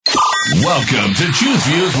Welcome to Choose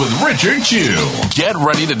Views with Richard Chew. Get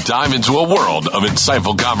ready to dive into a world of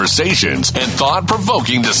insightful conversations and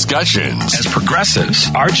thought-provoking discussions. As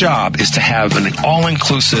progressives, our job is to have an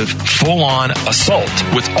all-inclusive, full-on assault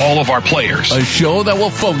with all of our players. A show that will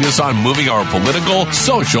focus on moving our political,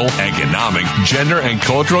 social, economic, gender, and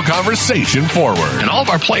cultural conversation forward. And all of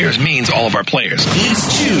our players means all of our players.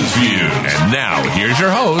 It's Choose Views. And now, here's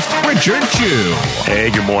your host, Richard Chew.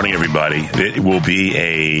 Hey, good morning, everybody. It will be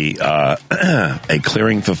a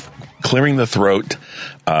clearing the throat,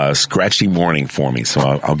 scratchy morning for me. So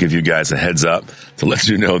I'll give you guys a heads up to let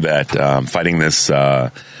you know that fighting this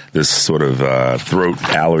sort of throat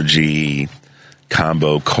allergy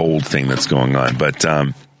combo cold thing that's going on. But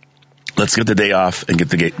let's get the day off and get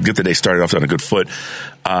the day started off on a good foot.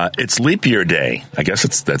 It's leap year day. I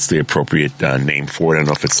guess that's the appropriate name for it. I don't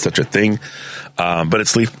know if it's such a thing. But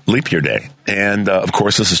it's leap year day. And, of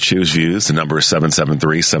course, this is Choose Views. The number is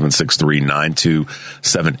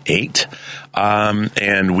 773-763-9278.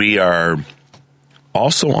 And we are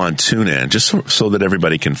also on TuneIn, just so that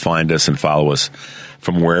everybody can find us and follow us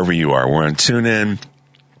from wherever you are. We're on TuneIn,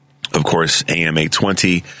 of course, AM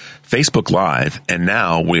 820, Facebook Live, and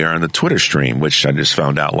now we are on the Twitter stream, which I just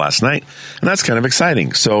found out last night. And that's kind of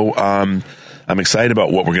exciting. So, I'm excited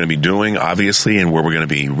about what we're going to be doing, obviously, and where we're going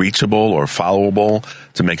to be reachable or followable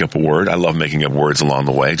to make up a word. I love making up words along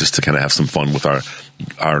the way just to kind of have some fun with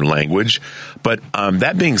our language. But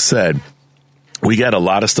that being said, we got a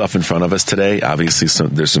lot of stuff in front of us today. Obviously,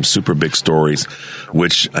 there's some super big stories,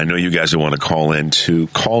 which I know you guys will want to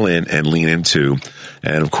call in and lean into.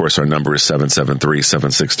 And, of course, our number is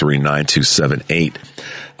 773-763-9278.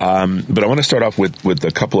 But I want to start off with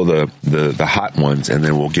a couple of the hot ones, and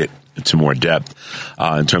then we'll get to more depth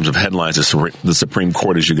in terms of headlines. The Supreme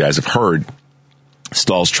Court, as you guys have heard,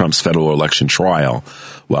 stalls Trump's federal election trial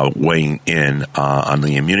while weighing in on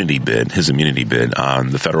his immunity bid.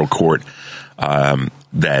 The federal court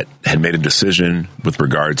that had made a decision with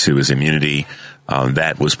regard to his immunity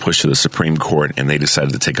that was pushed to the Supreme Court, and they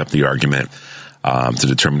decided to take up the argument to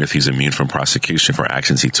determine if he's immune from prosecution for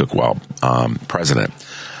actions he took while president.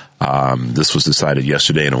 This was decided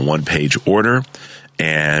yesterday in a one-page order.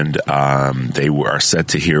 And they are set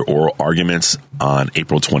to hear oral arguments on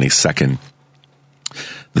April 22nd.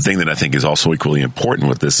 The thing that I think is also equally important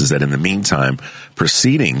with this is that in the meantime,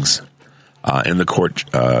 proceedings in the court,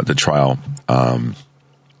 the trial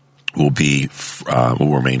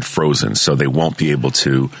will remain frozen, so they won't be able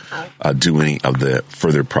to do any of the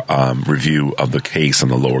further review of the case in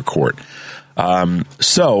the lower court.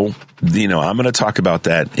 So, I'm going to talk about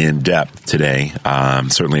that in depth today,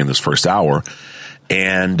 certainly in this first hour.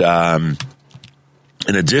 And in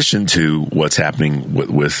addition to what's happening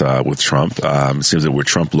with Trump, it seems that we're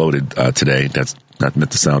Trump loaded today. That's not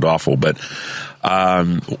meant to sound awful, but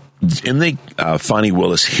in the Fani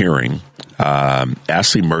Willis hearing,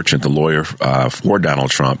 Ashley Merchant, the lawyer for Donald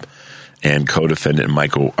Trump, and co-defendant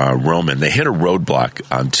Michael Roman, they hit a roadblock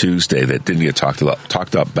on Tuesday that didn't get talked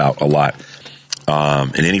about a lot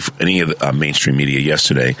in any of the mainstream media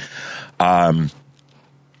yesterday.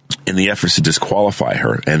 In the efforts to disqualify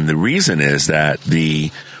her. And the reason is that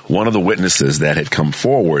one of the witnesses that had come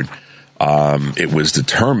forward, it was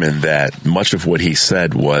determined that much of what he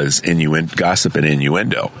said was gossip and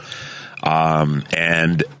innuendo.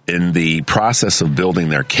 And in the process of building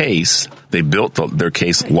their case, they built their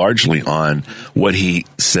case largely on what he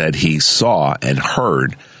said he saw and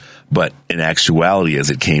heard. But in actuality,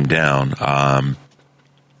 as it came down,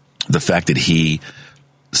 the fact that he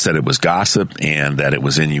said it was gossip and that it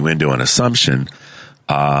was innuendo and assumption,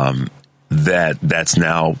 that's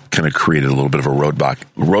now kind of created a little bit of a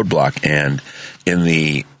roadblock. And in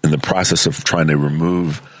the process of trying to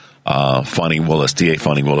remove DA Fani Willis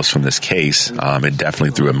from this case, it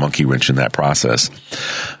definitely threw a monkey wrench in that process.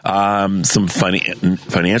 Some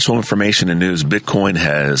financial information and news: Bitcoin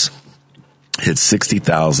has hit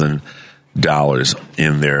 $60,000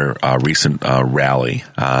 in their recent rally.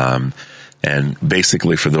 And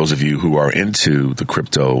basically, for those of you who are into the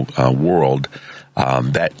crypto world,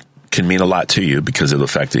 that can mean a lot to you because of the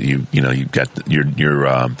fact that you've got your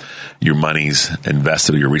money's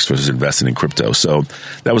invested or your resources invested in crypto. So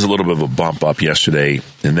that was a little bit of a bump up yesterday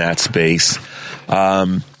in that space.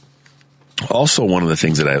 Also, one of the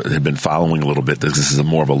things that I have been following a little bit, this is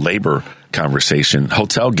more of a labor conversation.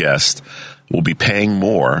 Hotel guests will be paying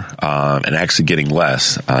more and actually getting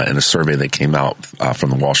less in a survey that came out from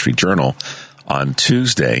the Wall Street Journal on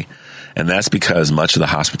Tuesday. And that's because much of the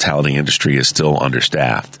hospitality industry is still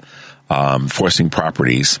understaffed, forcing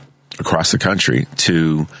properties across the country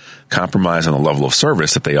to compromise on the level of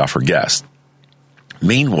service that they offer guests.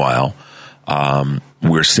 Meanwhile,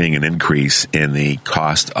 we're seeing an increase in the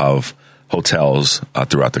cost of hotels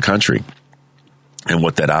throughout the country. And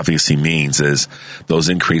what that obviously means is those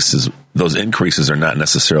increases are not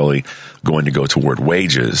necessarily going to go toward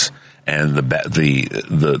wages. And the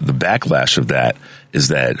backlash of that is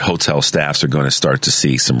that hotel staffs are going to start to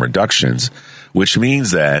see some reductions, which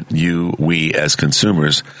means that we as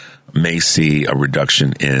consumers may see a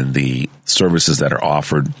reduction in the services that are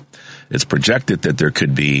offered. It's projected that there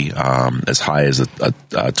could be as high as a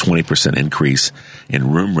 20% increase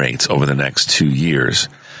in room rates over the next 2 years.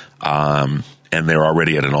 And they're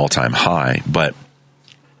already at an all-time high, but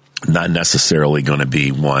not necessarily going to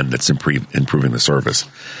be one that's improving the service.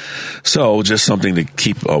 So just something to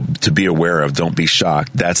to be aware of. Don't be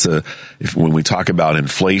shocked. When we talk about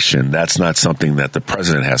inflation, that's not something that the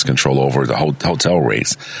president has control over, the hotel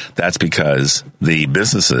rates. That's because the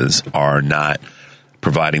businesses are not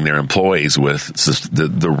providing their employees with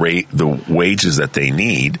the wages that they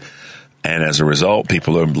need. And as a result,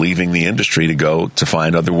 people are leaving the industry to go to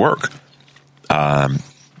find other work.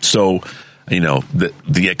 So,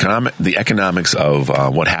 the economics of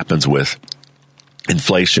what happens with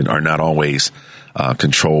inflation are not always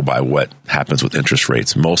controlled by what happens with interest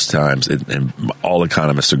rates. Most times, and all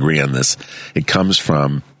economists agree on this, it comes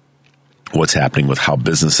from what's happening with how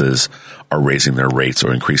businesses are raising their rates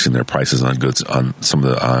or increasing their prices on goods, on some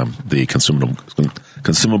of the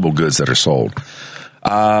consumable goods that are sold.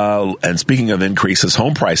 And speaking of increases,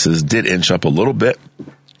 home prices did inch up a little bit.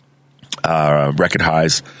 Record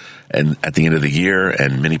highs and at the end of the year,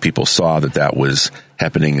 and many people saw that was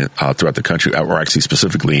happening throughout the country. We're actually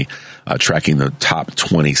specifically tracking the top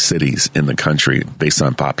 20 cities in the country based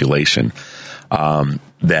on population,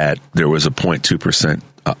 that there was a 0.2%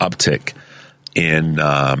 uptick in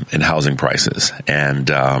housing prices. And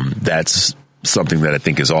that's something that I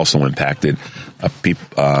think has also impacted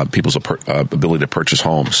people's ability to purchase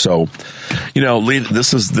homes. So,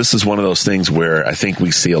 this is one of those things where I think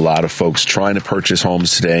we see a lot of folks trying to purchase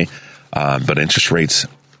homes today, but interest rates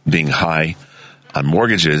being high on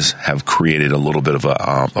mortgages have created a little bit of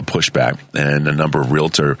a pushback, and a number of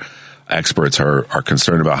realtor experts are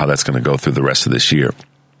concerned about how that's going to go through the rest of this year.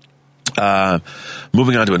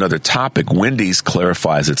 Moving on to another topic, Wendy's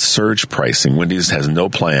clarifies its surge pricing. Wendy's has no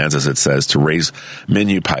plans, as it says, to raise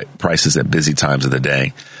menu prices at busy times of the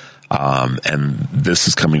day. And this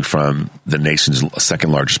is coming from the nation's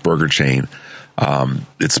second largest burger chain.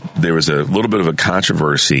 There was a little bit of a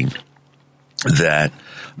controversy that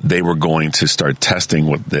they were going to start testing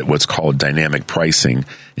what's called dynamic pricing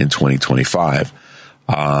in 2025.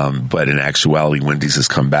 But in actuality, Wendy's has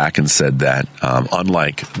come back and said that,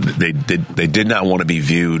 unlike they did not want to be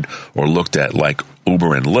viewed or looked at like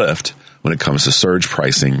Uber and Lyft when it comes to surge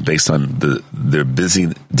pricing based on their busy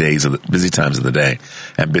times of the day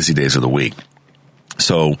and busy days of the week.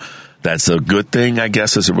 So that's a good thing, I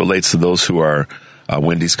guess, as it relates to those who are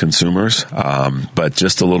Wendy's consumers. But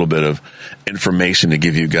just a little bit of information to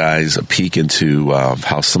give you guys a peek into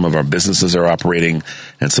how some of our businesses are operating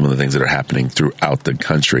and some of the things that are happening throughout the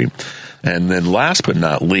country. And then last but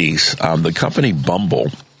not least, the company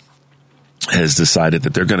Bumble has decided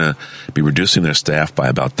that they're going to be reducing their staff by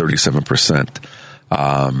about 37%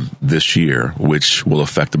 this year, which will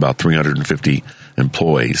affect about 350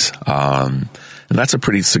 employees. And that's a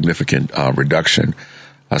pretty significant reduction.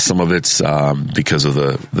 Some of it's because of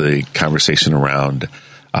the conversation around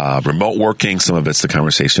remote working. Some of it's the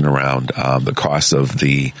conversation around the cost of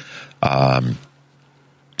the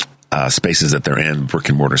spaces that they're in, brick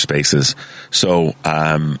and mortar spaces. So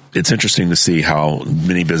it's interesting to see how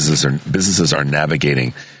many businesses are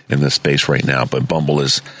navigating in this space right now. But Bumble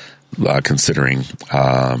is considering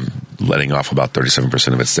letting off about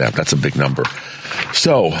 37% of its staff. That's a big number.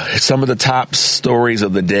 So some of the top stories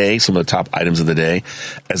of the day, some of the top items of the day,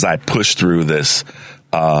 as I push through this,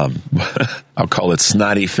 I'll call it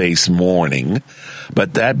snotty face morning.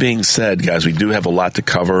 But that being said, guys, we do have a lot to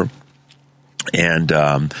cover. And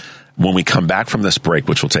when we come back from this break,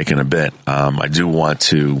 which we'll take in a bit, I do want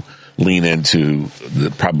to lean into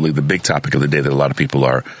probably the big topic of the day that a lot of people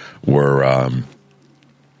were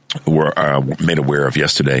made aware of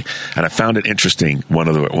yesterday. And I found it interesting. One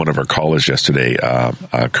of our callers yesterday,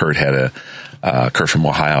 Kurt from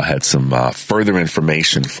Ohio, had some further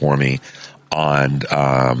information for me on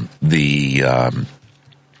the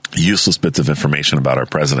useless bits of information about our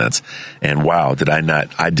presidents. And wow,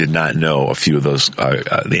 I did not know a few of those,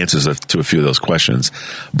 the answers to a few of those questions.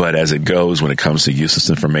 But as it goes, when it comes to useless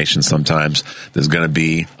information, sometimes there's going to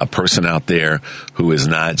be a person out there who is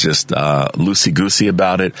not just loosey-goosey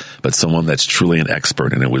about it, but someone that's truly an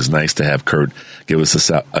expert. And it was nice to have Kurt give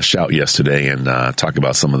us a shout yesterday and talk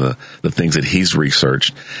about some of the things that he's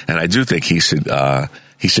researched. And I do think he should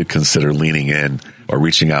consider leaning in or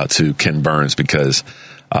reaching out to Ken Burns, because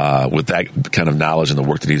with that kind of knowledge and the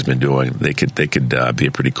work that he's been doing, they could be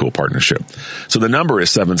a pretty cool partnership. So the number is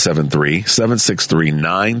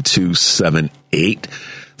 773-763-9278.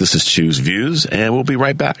 This is Choose Views, and we'll be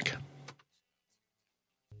right back.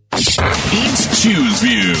 It's Choose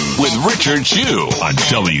Views with Richard Chu on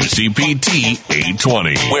WCPT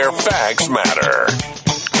 820, where facts matter.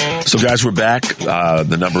 So, guys, we're back.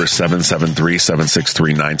 The number is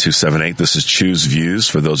 773-763-9278. This is Choose Views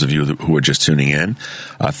for those of you who are just tuning in.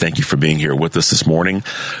 Thank you for being here with us this morning.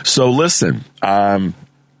 So, listen, the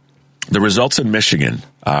results in Michigan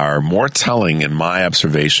are more telling in my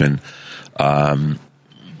observation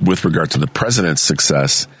with regard to the president's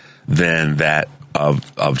success than that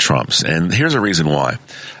of Trump's. And here's a reason why.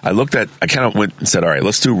 I kind of went and said, all right,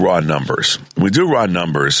 let's do raw numbers. When we do raw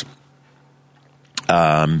numbers,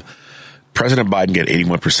 President Biden got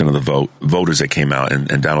 81% of the voters that came out,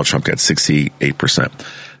 and Donald Trump got 68%.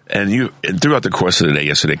 And throughout the course of the day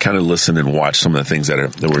yesterday, kind of listened and watched some of the things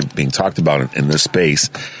that were being talked about in this space,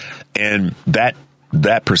 and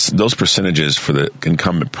those percentages for the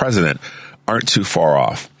incumbent president aren't too far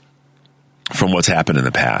off from what's happened in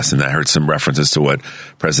the past. And I heard some references to what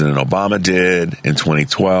President Obama did in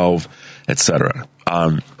 2012, et cetera.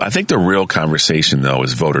 I think the real conversation, though,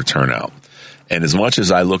 is voter turnout. And as much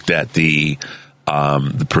as I looked at the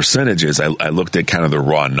percentages, I looked at kind of the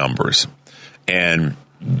raw numbers. And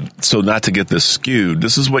so not to get this skewed,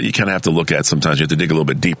 this is what you kind of have to look at sometimes. You have to dig a little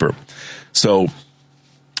bit deeper. So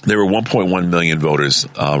there were 1.1 million voters,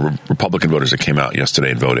 Republican voters that came out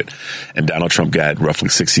yesterday and voted. And Donald Trump got roughly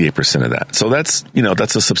 68% of that. So that's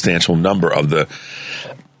a substantial number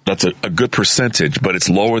that's a good percentage, but it's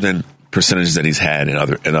lower than percentages that he's had in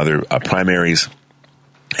other primaries.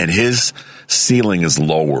 And his ceiling is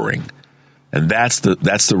lowering. And that's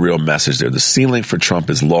the real message there. The ceiling for Trump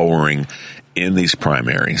is lowering in these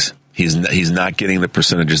primaries. He's not getting the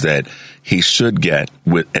percentages that he should get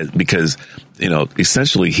because,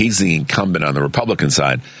 essentially he's the incumbent on the Republican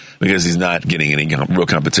side because he's not getting any real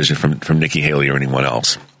competition from Nikki Haley or anyone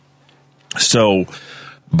else. So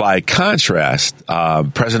by contrast,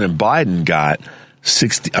 President Biden got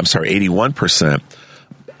 81%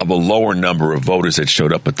 of a lower number of voters that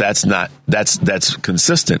showed up, but that's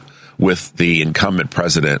consistent with the incumbent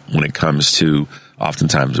president when it comes to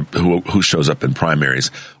oftentimes who shows up in primaries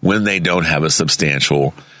when they don't have a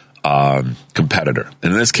substantial competitor.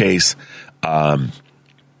 And in this case, Marianne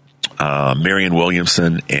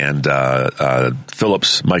Williamson and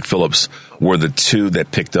Mike Phillips were the two that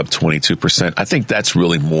picked up 22%. I think that's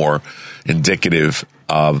really more indicative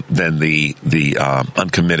than the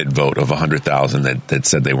uncommitted vote of 100,000 that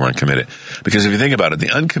said they were uncommitted. Because if you think about it,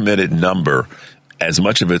 the uncommitted number, as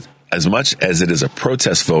much as it is a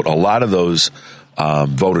protest vote, a lot of those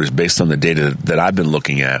voters, based on the data that I've been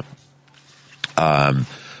looking at,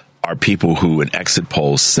 are people who in exit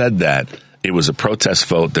polls said that it was a protest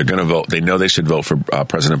vote. They're going to vote. They know they should vote for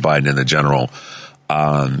President Biden in the general.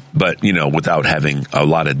 But, without having a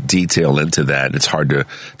lot of detail into that, it's hard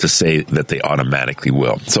to say that they automatically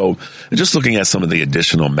will. So just looking at some of the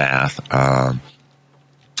additional math,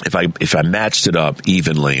 if I matched it up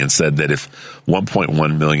evenly and said that if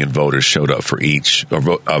 1.1 million voters showed up for each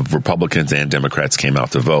of Republicans and Democrats came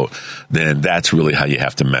out to vote, then that's really how you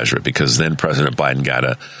have to measure it, because then President Biden got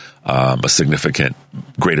a significant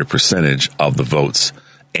greater percentage of the votes.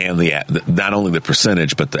 And not only the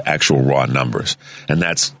percentage, but the actual raw numbers. And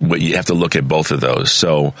that's what you have to look at, both of those.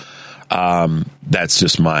 So that's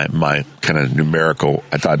just my kind of numerical.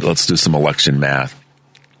 I thought, let's do some election math.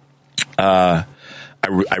 I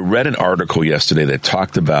read an article yesterday that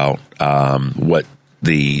talked about what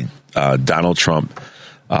the Donald Trump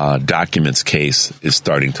documents case is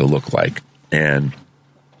starting to look like. And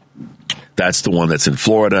that's the one that's in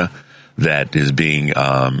Florida, that is being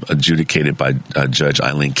adjudicated by Judge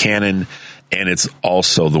Eileen Cannon, and it's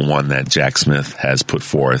also the one that Jack Smith has put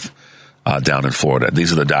forth down in Florida.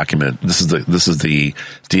 These are the documents. This is the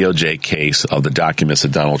DOJ case of the documents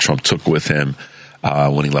that Donald Trump took with him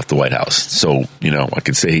when he left the White House. So I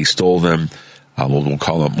could say he stole them.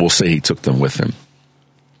 We'll say he took them with him.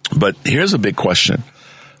 But here's a big question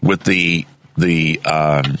with the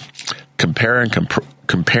compare and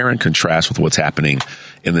compare and contrast with what's happening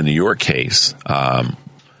in the New York case and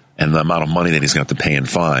the amount of money that he's going to have to pay in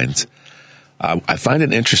fines, I find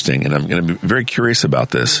it interesting, and I'm going to be very curious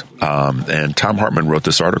about this. And Tom Hartman wrote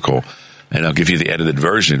this article, and I'll give you the edited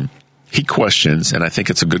version. He questions, and I think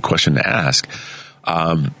it's a good question to ask,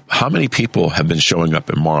 how many people have been showing up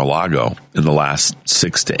at Mar-a-Lago in the last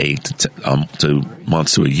 6 to 8 to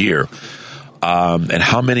months to a year? And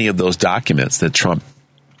how many of those documents that Trump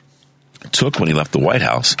took when he left the White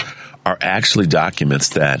House are actually documents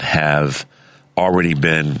that have already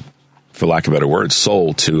been, for lack of a better word,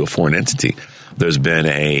 sold to a foreign entity? There's been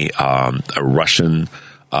a Russian,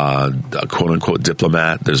 quote unquote,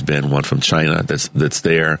 diplomat. There's been one from China that's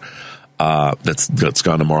there, that's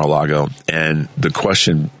gone to Mar-a-Lago. And the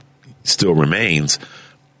question still remains: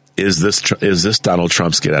 Is this Donald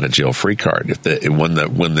Trump's get out of jail free card? When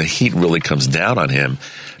the heat really comes down on him,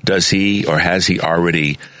 does he or has he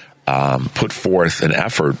already put forth an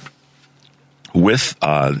effort with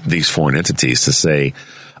these foreign entities to say,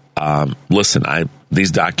 listen,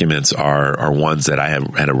 these documents are ones that I have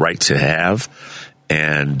had a right to have,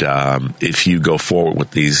 and if you go forward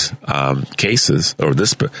with these cases, or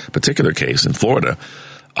this particular case in Florida,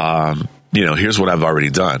 here's what I've already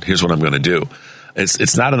done. Here's what I'm going to do.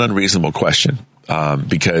 It's not an unreasonable question,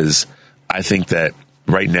 because I think that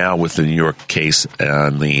right now with the New York case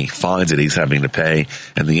and the fines that he's having to pay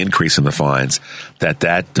and the increase in the fines, that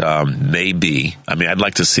may be, I'd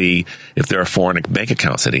like to see if there are foreign bank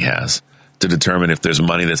accounts that he has to determine if there's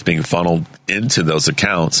money that's being funneled into those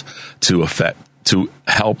accounts to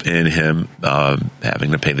help in him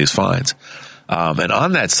having to pay these fines. And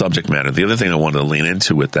on that subject matter, the other thing I wanted to lean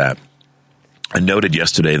into with that, I noted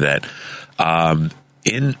yesterday that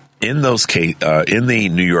in the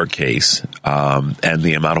New York case, and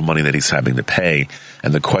the amount of money that he's having to pay,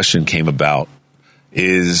 and the question came about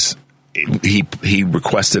is he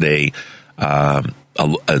requested a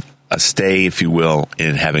stay, if you will,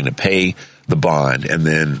 in having to pay the bond, and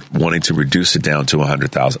then wanting to reduce it down to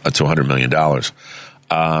 $100 million.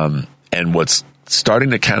 And what's starting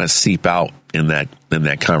to kind of seep out in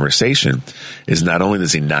that conversation is not only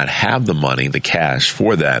does he not have the money, the cash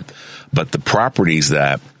for that, but the properties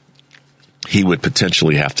that he would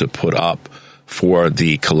potentially have to put up for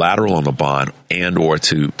the collateral on the bond and or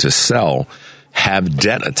to sell have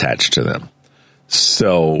debt attached to them.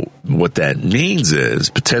 So what that means is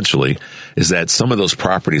potentially is that some of those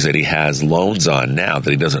properties that he has loans on now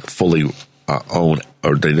that he doesn't fully own,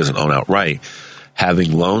 or that he doesn't own outright,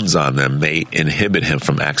 having loans on them may inhibit him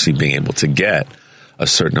from actually being able to get a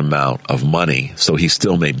certain amount of money. So he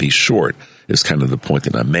still may be short, is kind of the point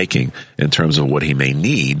that I'm making in terms of what he may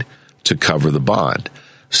need to cover the bond.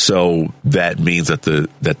 So that means that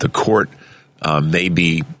the court may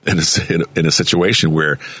be in a situation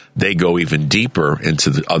where they go even deeper into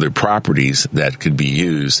the other properties that could be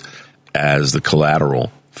used as the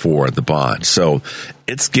collateral for the bond. So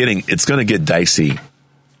it's going to get dicey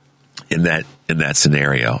in that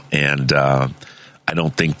scenario, and I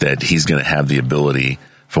don't think that he's going to have the ability,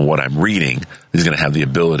 from what I'm reading, he's going to have the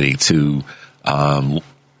ability to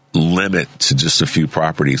limit to just a few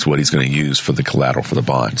properties what he's going to use for the collateral for the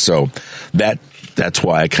bond. So that's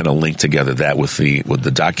why I kind of linked together that with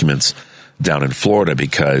the documents down in Florida,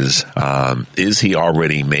 because is he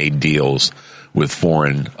already made deals with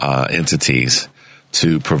foreign entities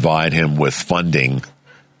to provide him with funding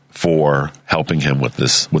for helping him with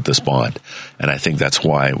this bond? And I think that's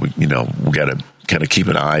why we got to kind of keep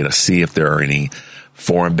an eye to see if there are any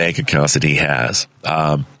foreign bank accounts that he has.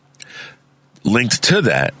 Linked to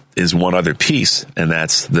that is one other piece, and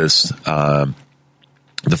that's this: the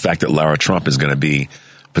fact that Lara Trump is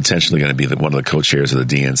potentially going to be one of the co-chairs of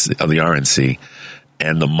the RNC,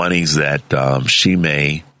 and the monies that she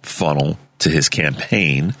may funnel to his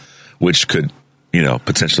campaign, which could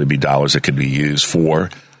potentially be dollars that could be used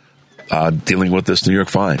for dealing with this New York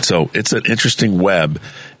fine. So it's an interesting web,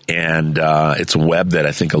 and it's a web that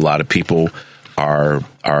I think a lot of people are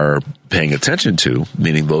paying attention to,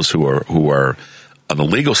 meaning those who are on the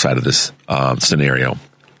legal side of this scenario.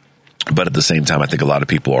 But at the same time, I think a lot of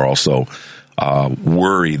people are also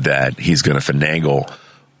worried that he's going to finagle,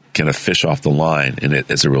 kind of fish off the line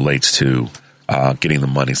as it relates to getting the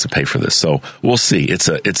monies to pay for this. So we'll see. It's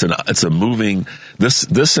a moving.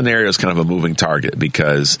 This scenario is kind of a moving target,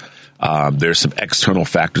 because there's some external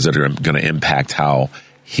factors that are going to impact how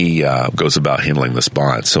he goes about handling this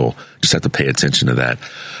bond. So just have to pay attention to that.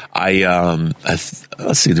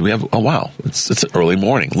 Let's see. Do we have? Oh wow, it's early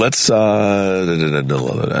morning. Let's we'll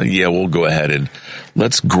go ahead and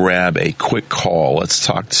let's grab a quick call. Let's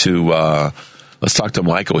talk to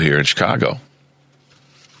Michael here in Chicago.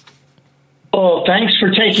 Oh, thanks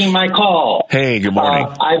for taking my call. Hey, good morning.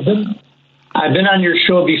 I've been on your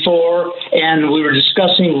show before, and we were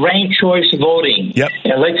discussing ranked choice voting. Yep.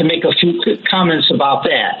 And I'd like to make a few comments about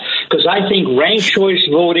that, because I think ranked choice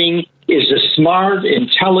voting is a smart,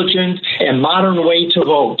 intelligent, and modern way to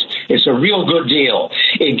vote. It's a real good deal.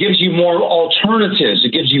 It gives you more alternatives.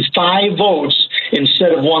 It gives you 5 votes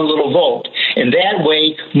instead of one little vote. And that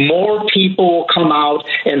way, more people will come out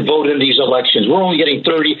and vote in these elections. We're only getting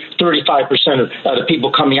 35% of the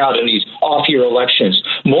people coming out in these off-year elections.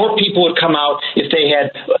 More people would come out if they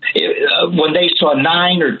had, when they saw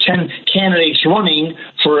 9 or 10 candidates running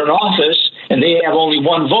for an office, and they have only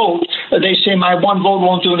one vote, they say, my one vote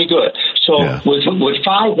won't do any good. So with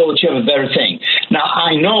 5 votes, you have a better thing. Now,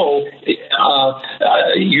 I know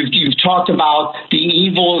you've talked about the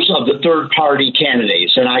evils of the third-party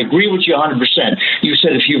candidates, and I agree with you 100%. You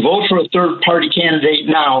said if you vote for a third-party candidate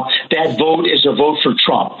now, that vote is a vote for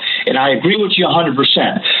Trump. And I agree with you 100%.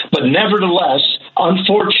 But nevertheless,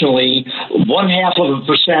 unfortunately,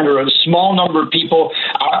 0.5% or a small number of people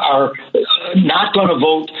are not going to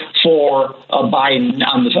vote for Biden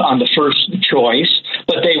on the first choice,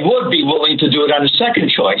 but they would be willing to do it on the second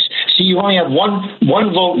choice. So you only have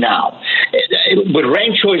one vote now. With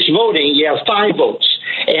ranked choice voting, you have 5 votes.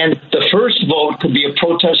 And the first vote could be a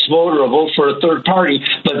protest vote or a vote for a third party,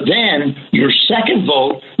 but then your second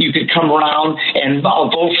vote, you could come around and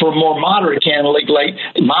vote for a more moderate candidate like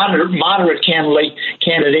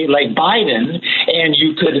Biden, and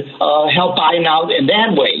you could help Biden out in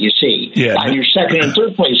that way, you see, on your second and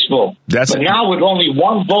third place vote. But now with only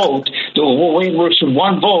one vote, the way it works with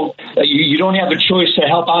one vote, you don't have a choice to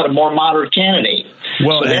help out a more moderate candidate.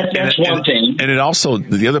 Well, so that's one thing. And it also,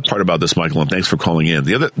 the other part about this, Michael, and thanks for calling in,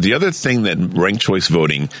 the other thing that ranked choice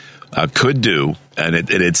voting could do, and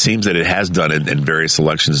it seems that it has done it in various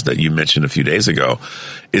elections that you mentioned a few days ago,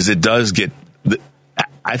 is it does get,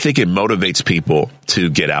 I think it motivates people to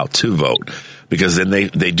get out to vote, because then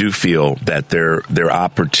they do feel that their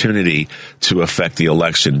opportunity to affect the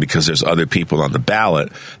election, because there's other people on the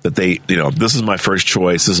ballot, that they, this is my first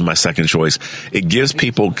choice, this is my second choice. It gives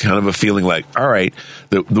people kind of a feeling like, all right,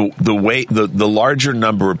 the larger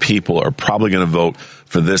number of people are probably going to vote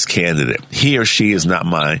for this candidate. He or she is not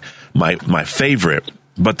my favorite,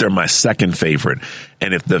 but they're my second favorite.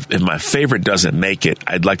 And if my favorite doesn't make it,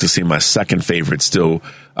 I'd like to see my second favorite still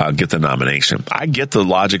get the nomination. I get the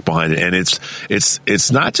logic behind it, and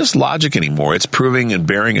it's not just logic anymore. It's proving and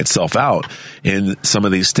bearing itself out in some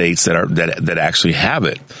of these states that actually have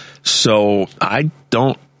it. So I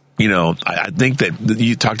don't, I think that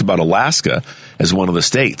you talked about Alaska as one of the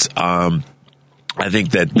states. I think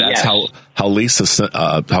that's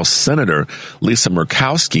how Senator Lisa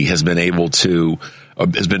Murkowski has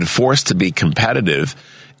been forced to be competitive,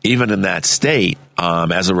 even in that state,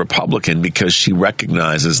 as a Republican, because she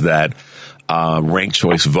recognizes that ranked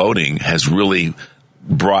choice voting has really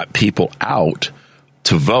brought people out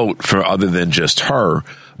to vote for other than just her.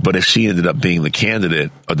 But if she ended up being the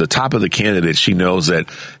candidate, or the top of the candidate, she knows that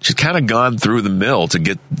she's kind of gone through the mill to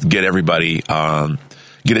get everybody.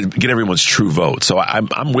 Get everyone's true vote. So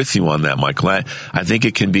I'm with you on that, Michael. I think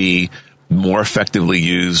it can be more effectively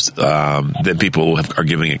used than people are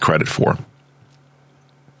giving it credit for.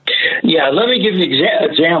 Yeah, let me give you an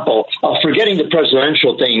example. Forgetting the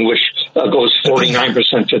presidential thing, which goes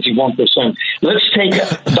 49%, 51%. Let's take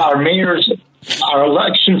our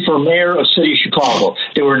election for mayor of city of Chicago.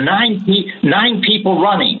 There were nine people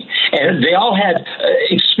running, and they all had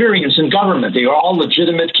experience in government. They were all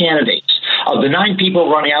legitimate candidates. Of the 9 people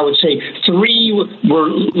running, I would say 3 were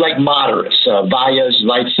like moderates, Baez,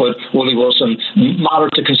 Lightfoot, Willie Wilson,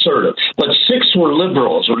 moderate to conservative. But 6 were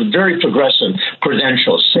liberals, or very progressive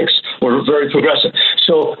credentials. 6 were very progressive.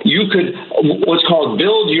 So you could, what's called,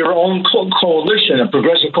 build your own coalition, a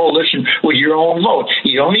progressive coalition with your own vote.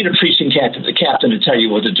 You don't need a precinct captain to tell you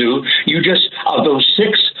what to do. You just, of those 6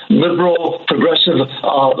 liberal, progressive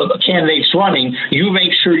candidates running, you make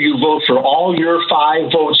sure you vote for all your 5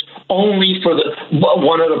 votes only for the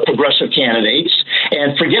one of the progressive candidates,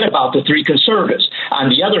 and forget about the 3 conservatives. On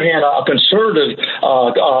the other hand, a conservative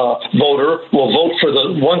voter will vote for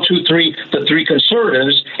the 1, 2, 3, the 3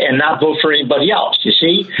 conservatives, and not vote for anybody else. You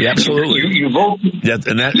see? Yeah, absolutely. You vote. Yeah,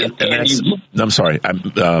 I'm sorry,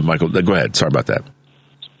 Michael. Go ahead. Sorry about that.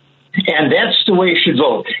 And that's the way you should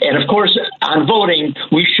vote. And of course, on voting,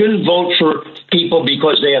 we shouldn't vote for people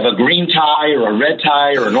because they have a green tie or a red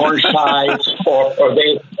tie or an orange tie, or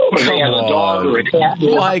or they have a dog or a cat.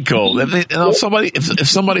 Michael, if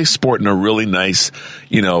somebody's sporting a really nice,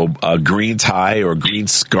 green tie or a green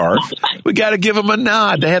scarf, we got to give them a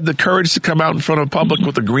nod. They have the courage to come out in front of public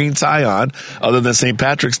with a green tie on, other than St.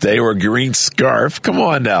 Patrick's Day, or a green scarf. Come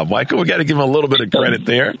on now, Michael. We got to give them a little bit of credit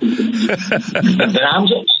there.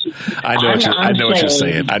 I know what you're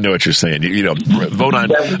saying. I know what you're saying.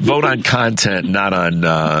 Vote on content, not on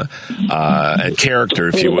character,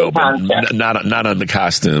 if you will, but not on the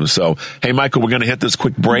costume. So, hey, Michael, we're going to hit this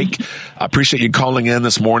quick break. I appreciate you calling in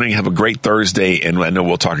this morning. Have a great Thursday, and I know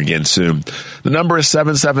we'll talk again soon. The number is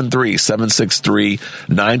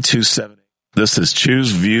 773-763-9278. This is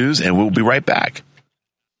Choose Views, and we'll be right back.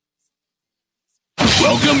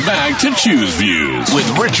 Welcome back to Choose Views with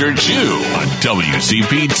Richard Chu on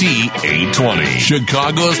WCPT 820,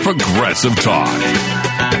 Chicago's Progressive Talk.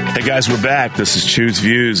 Hey guys, we're back. This is Choose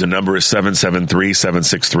Views. The number is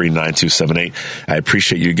 773-763-9278. I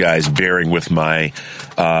appreciate you guys bearing with my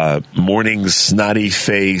morning snotty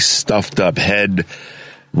face, stuffed up head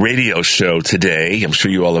radio show today. I'm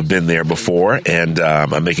sure you all have been there before, and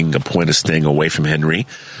I'm making a point of staying away from Henry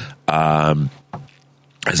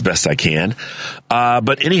as best I can.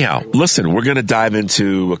 But anyhow, listen, we're going to dive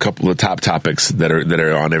into a couple of top topics that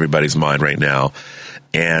are on everybody's mind right now.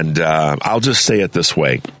 And I'll just say it this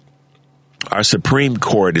way. Our Supreme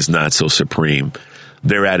Court is not so supreme.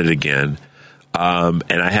 They're at it again. And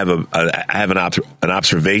I have an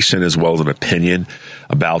observation as well as an opinion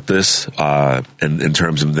about this, in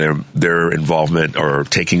terms of their involvement or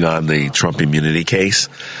taking on the Trump immunity case,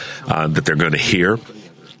 that they're going to hear.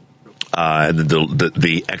 And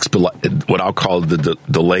what I'll call the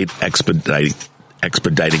delayed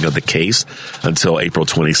expediting of the case until April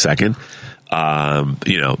 22nd. I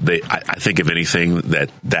think if anything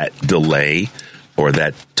that delay or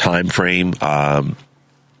that time frame, that's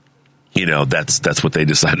what they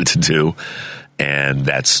decided to do. And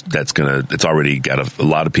it's already got a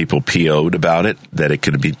lot of people PO'd about it, that it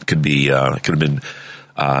could have been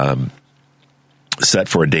set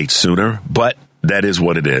for a date sooner, but that is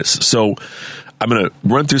what it is. So I'm going to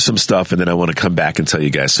run through some stuff, and then I want to come back and tell you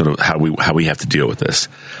guys sort of how we have to deal with this.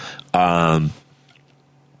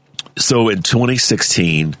 So in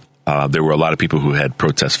 2016, there were a lot of people who had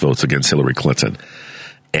protest votes against Hillary Clinton.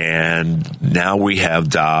 And now we have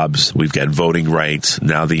Dobbs, we've got voting rights,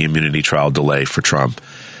 now the immunity trial delay for Trump.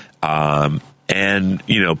 And,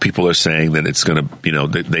 people are saying that it's going to,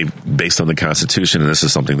 they based on the Constitution, and this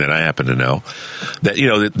is something that I happen to know,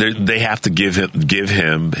 that, they have to give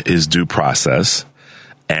him his due process,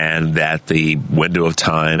 and that the window of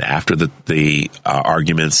time after the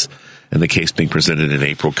arguments and the case being presented in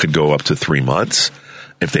April could go up to 3 months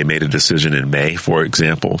if they made a decision in May, for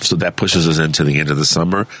example. So that pushes us into the end of the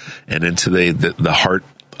summer and into the heart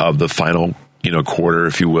of the final, quarter,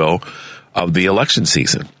 if you will, of the election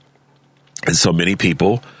season. And so many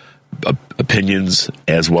people, opinions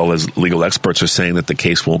as well as legal experts, are saying that the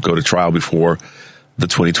case won't go to trial before the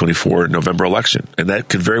 2024 November election. And that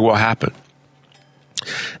could very well happen.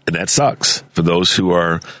 And that sucks for those who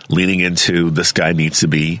are leaning into this guy needs to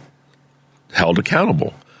be held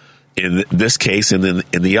accountable in this case and then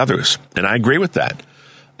in the others. And I agree with that.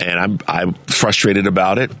 And I'm frustrated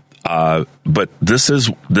about it. But this is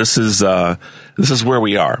where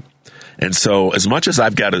we are. And so as much as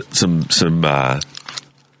I've got some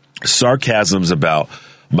sarcasms about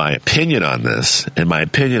my opinion on this, and my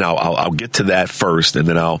opinion, I'll get to that first, and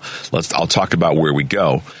then I'll talk about where we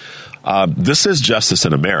go. This is justice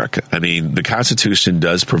in America. I mean, the Constitution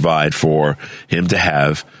does provide for him to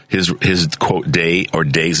have his quote day or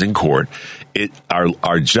days in court.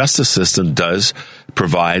 Our justice system does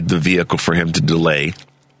provide the vehicle for him to delay,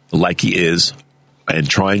 like he is and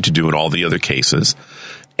trying to do in all the other cases,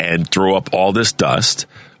 and throw up all this dust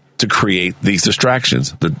to create these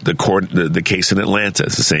distractions. The case in Atlanta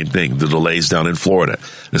is the same thing. The delays down in Florida,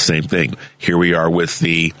 the same thing. Here we are with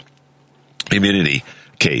the immunity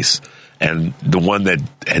case. And the one that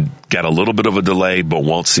had got a little bit of a delay but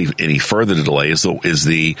won't see any further delay is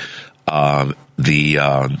the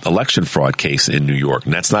election fraud case in New York.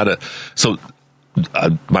 And that's not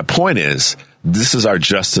my point is, this is our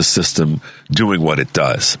justice system doing what it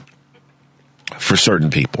does for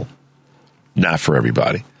certain people, not for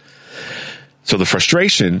everybody. So the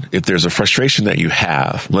frustration, if there's a frustration that you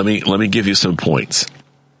have, let me give you some points.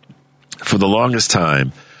 For the longest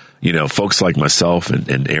time, folks like myself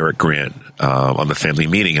and Eric Grant on the Family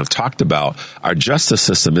Meeting have talked about our justice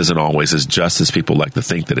system isn't always as just as people like to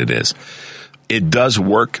think that it is. It does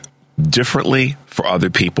work differently for other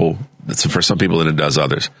people, for some people than it does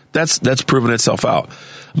others. That's proven itself out.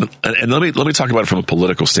 And let me talk about it from a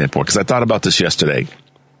political standpoint, because I thought about this yesterday.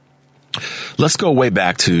 Let's go way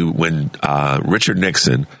back to when Richard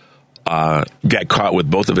Nixon got caught with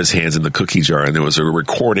both of his hands in the cookie jar, and there was a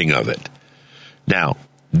recording of it. Now,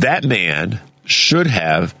 that man should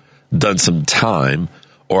have done some time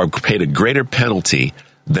or paid a greater penalty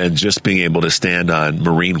than just being able to stand on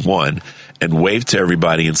Marine One and wave to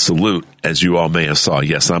everybody and salute, as you all may have saw.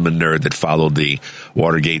 Yes, I'm a nerd that followed the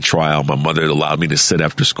Watergate trial. My mother allowed me to sit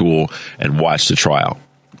after school and watch the trial.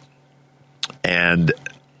 And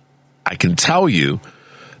I can tell you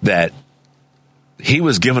that he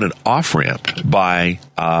was given an off-ramp by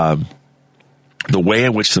the way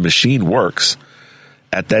in which the machine works.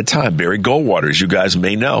 At that time, Barry Goldwater, as you guys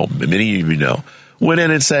may know, many of you know, went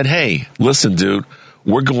in and said, "Hey, listen, dude,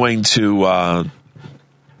 we're going to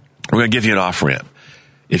give you an off-ramp.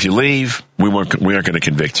 If you leave, we aren't going to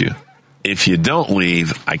convict you. If you don't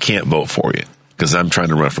leave, I can't vote for you because I'm trying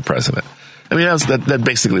to run for president." I mean, that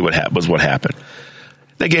basically was what happened.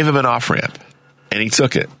 They gave him an off-ramp, and he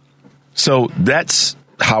took it. So that's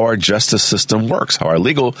how our justice system works, how our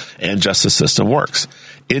legal and justice system works.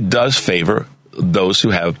 It does favor those who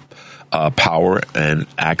have power and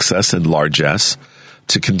access and largesse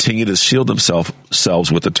to continue to shield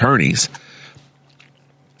themselves with attorneys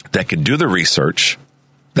that can do the research,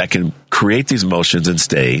 that can create these motions and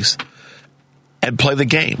stays, and play the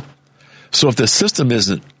game. So if the system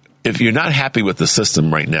if you're not happy with the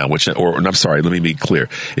system right now, I'm sorry, let me be clear.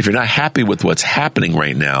 If you're not happy with what's happening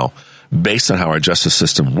right now, based on how our justice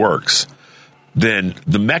system works, then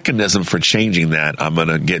the mechanism for changing that I'm going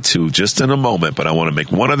to get to just in a moment, but I want to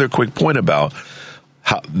make one other quick point about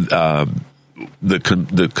how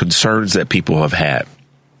the concerns that people have had.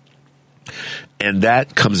 And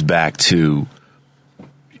that comes back to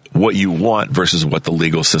what you want versus what the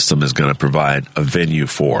legal system is going to provide a venue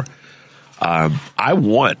for. I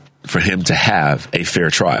want for him to have a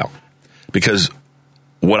fair trial, because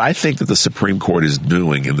what I think that the Supreme Court is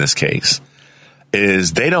doing in this case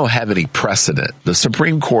is they don't have any precedent. The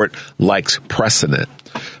Supreme Court likes precedent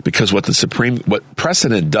because what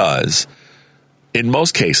precedent does in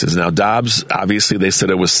most cases, now Dobbs, obviously they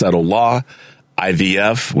said it was settled law.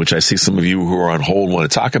 IVF, which I see some of you who are on hold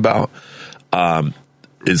want to talk about,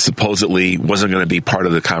 it supposedly wasn't going to be part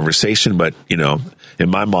of the conversation, but, in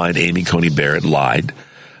my mind, Amy Coney Barrett lied.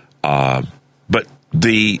 But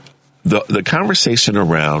the conversation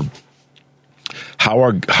around how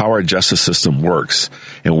our justice system works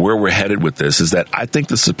and where we're headed with this is that I think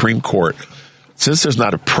the Supreme Court, since there's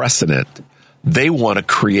not a precedent, they want to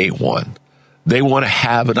create one. They want to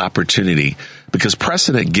have an opportunity because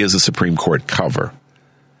precedent gives the Supreme Court cover.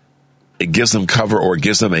 It gives them cover, or it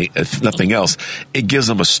gives them if nothing else, it gives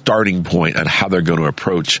them a starting point on how they're going to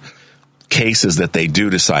approach cases that they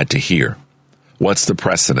do decide to hear. What's the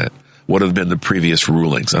precedent? What have been the previous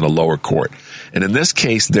rulings on a lower court? And in this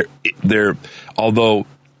case, although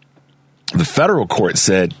the federal court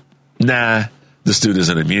said, nah, this dude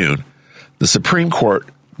isn't immune, the Supreme Court,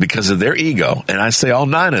 because of their ego, and I say all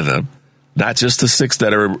 9 of them, not just the 6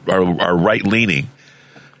 that are right-leaning,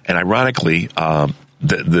 and ironically, to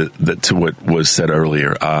what was said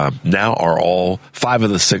earlier, now are all 5 of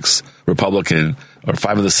the 6 Republican or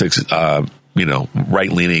 5 of the 6,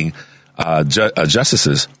 right-leaning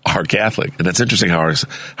justices are Catholic, and that's interesting how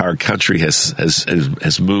our country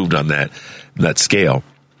has moved on that scale.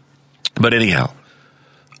 But anyhow,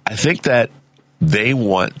 I think that they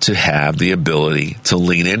want to have the ability to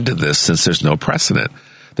lean into this since there's no precedent,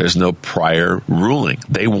 there's no prior ruling.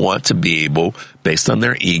 They want to be able, based on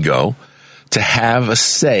their ego, to have a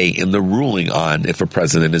say in the ruling on if a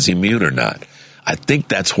president is immune or not. I think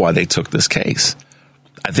that's why they took this case.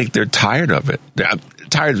 I think they're tired of it.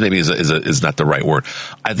 Tired maybe is not the right word.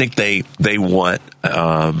 I think they want.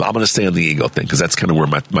 I'm going to stay on the ego thing because that's kind of where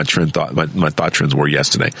my thought trends were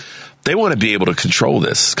yesterday. They want to be able to control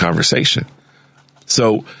this conversation.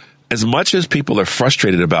 So, as much as people are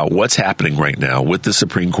frustrated about what's happening right now with the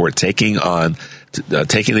Supreme Court taking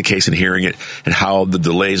the case and hearing it, and how the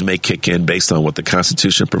delays may kick in based on what the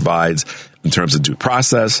Constitution provides in terms of due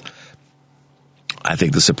process, I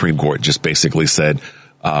think the Supreme Court just basically said,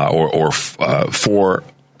 4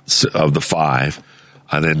 of the 5,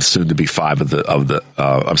 and then soon to be 5 of the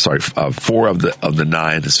 4 of the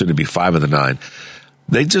 9, and soon to be 5 of the 9.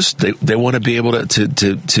 They want to be able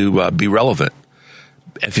to be relevant.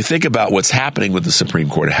 If you think about what's happening with the Supreme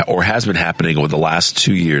Court, or has been happening over the last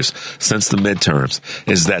 2 years since the midterms,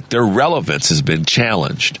 is that their relevance has been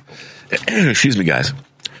challenged. Excuse me, guys.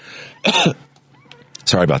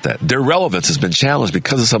 Sorry about that. Their relevance has been challenged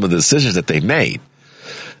because of some of the decisions that they've made.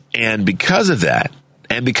 And because of that,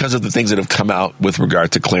 And because of the things that have come out with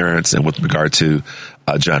regard to Clarence and with regard to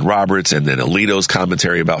John Roberts, and then Alito's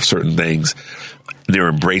commentary about certain things, their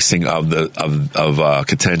embracing of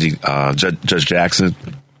Ketanji, Judge Jackson,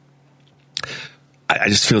 I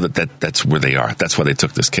just feel that's where they are. That's why they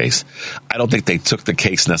took this case. I don't think they took the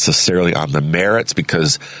case necessarily on the merits,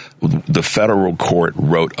 because the federal court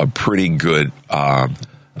wrote a pretty good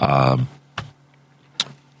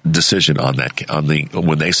decision on that,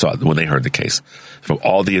 when they heard the case. From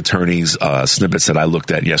all the attorneys' snippets that I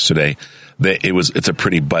looked at yesterday, it's a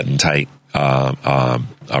pretty button tight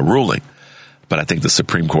ruling. But I think the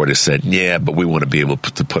Supreme Court has said, yeah, but we want to be able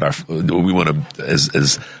to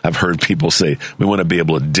as I've heard people say, we want to be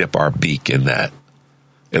able to dip our beak in that.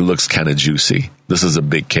 It looks kind of juicy. This is a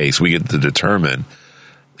big case. We get to determine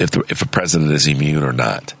if a president is immune or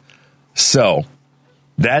not. So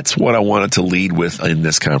that's what I wanted to lead with in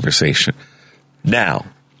this conversation. Now,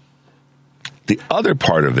 the other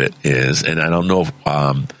part of it is, and I don't know if,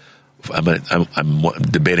 I'm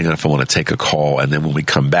debating on if I want to take a call, and then when we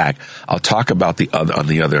come back, I'll talk about on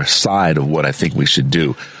the other side of what I think we should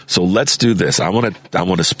do. So let's do this. I want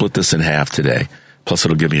to split this in half today. Plus,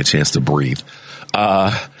 it'll give me a chance to breathe.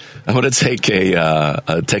 I'm going to take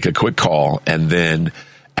a quick call, and then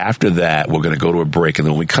after that, we're going to go to a break. And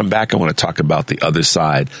then when we come back, I want to talk about the other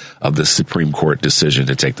side of the Supreme Court decision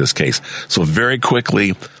to take this case. So very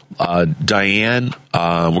quickly, Diane,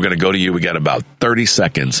 we're going to go to you. We got about 30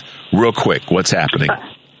 seconds. Real quick, what's happening?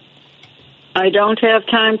 I don't have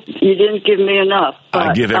time. You didn't give me enough.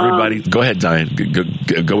 I give everybody. Go ahead, Diane.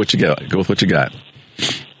 Go what you got. Go with what you got.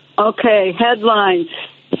 Okay. Headlines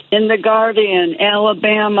in The Guardian,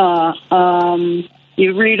 Alabama.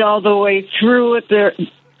 You read all the way through it.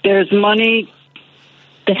 There's money.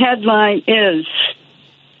 The headline is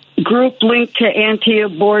group linked to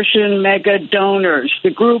anti-abortion mega donors. The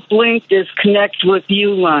group linked is Connect with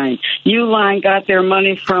Uline. Uline got their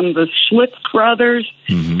money from the Schlitz brothers,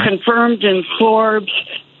 confirmed in Forbes,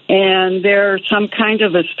 and they're some kind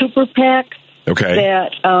of a super PAC that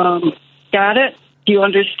got it. Do you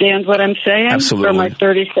understand what I'm saying? Absolutely. For my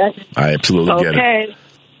 30 seconds? I absolutely get it.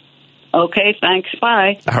 Okay, thanks.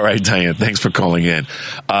 Bye. All right, Diane, thanks for calling in.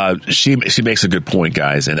 She makes a good point,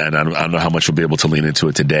 guys, and I don't know how much we'll be able to lean into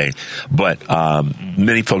it today, but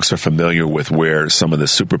many folks are familiar with where some of the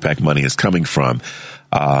super PAC money is coming from,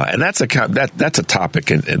 and that's a topic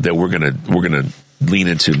that we're gonna lean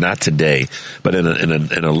into, not today, but in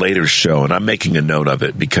a later show. And I'm making a note of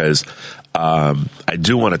it because I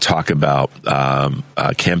do want to talk about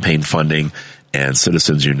campaign funding and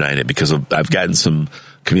Citizens United, because I've gotten some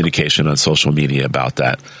communication on social media about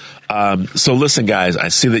that. So listen, guys, I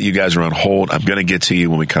see that you guys are on hold. I'm going to get to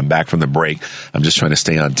you when we come back from the break. I'm just trying to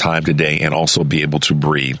stay on time today and also be able to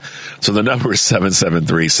breathe. So the number is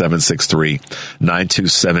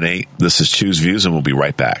 773-763-9278. This is Choose Views, and we'll be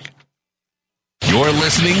right back. You're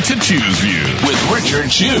listening to Choose Views with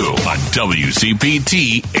Richard Chu on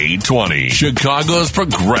WCPT 820, Chicago's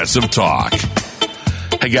Progressive Talk.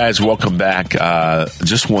 Hey guys, welcome back.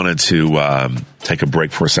 Just wanted to take a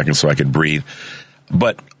break for a second so I could breathe.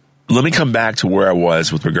 But let me come back to where I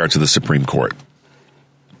was with regard to the Supreme Court.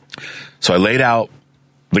 So I laid out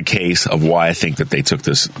the case of why I think that they took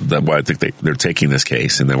this, why I think they're taking this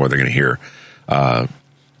case, and then what they're going to hear. But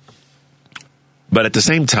at the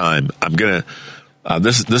same time, I'm going to,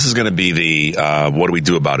 this is going to be the, what do we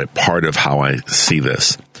do about it, part of how I see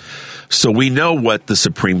this. So we know what the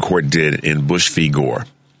Supreme Court did in Bush v. Gore.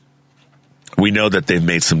 We know that they've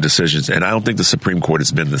made some decisions, and I don't think the Supreme Court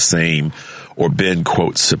has been the same or been,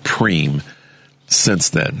 quote, supreme since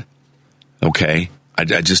then. Okay? I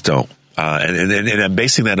just don't. And I'm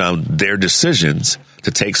basing that on their decisions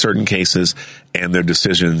to take certain cases and their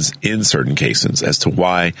decisions in certain cases as to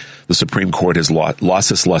why the Supreme Court has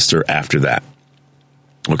lost its luster after that.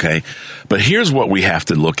 Okay. But here's what we have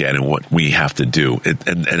to look at and what we have to do.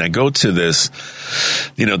 And I go to this,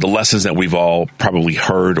 the lessons that we've all probably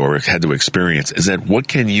heard or had to experience is that what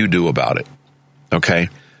can you do about it? Okay.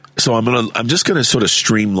 So I'm just going to sort of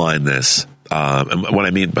streamline this. And what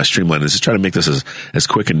I mean by streamline is just try to make this as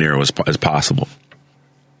quick and narrow as possible.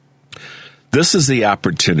 This is the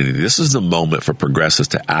opportunity. This is the moment for progressives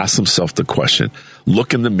to ask themselves the question,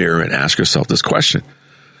 look in the mirror and ask yourself this question.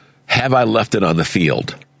 Have I left it on the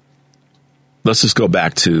field? Let's just go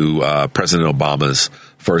back to President Obama's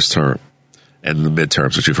first term and the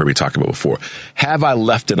midterms, which you've heard me talk about before. Have I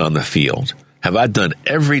left it on the field? Have I done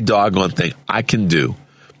every doggone thing I can do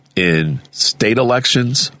in state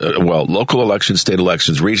elections, local elections, state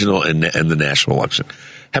elections, regional, and the national election?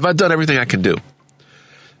 Have I done everything I can do?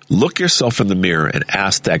 Look yourself in the mirror and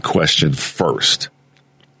ask that question first.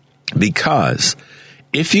 Because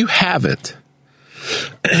If you haven't,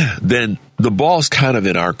 then the ball's kind of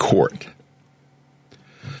in our court.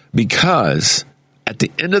 Because at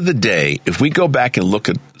the end of the day, if we go back and look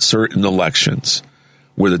at certain elections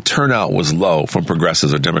where the turnout was low from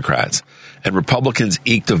progressives or Democrats, and Republicans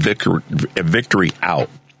eked a victory out,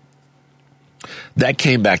 that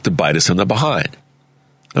came back to bite us in the behind.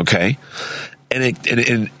 Okay?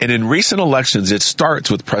 And in recent elections, it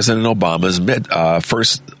starts with President Obama's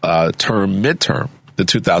first term midterm, the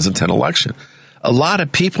 2010 election. A lot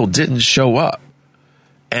of people didn't show up.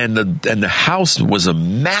 And the House was a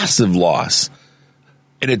massive loss.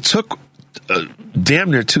 And it took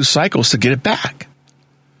damn near 2 cycles to get it back.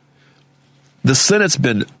 The Senate's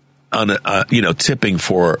been on tipping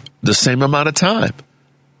for the same amount of time.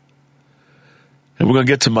 And we're going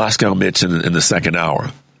to get to Moscow Mitch in the second hour.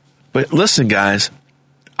 But listen, guys,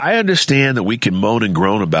 I understand that we can moan and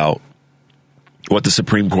groan about what the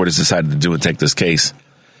Supreme Court has decided to do and take this case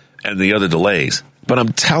and the other delays. But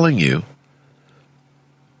I'm telling you,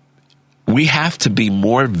 we have to be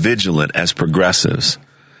more vigilant as progressives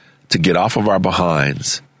to get off of our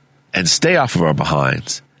behinds and stay off of our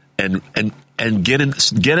behinds and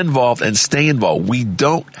get involved and stay involved. We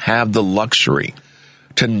don't have the luxury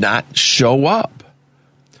to not show up.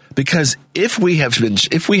 Because if we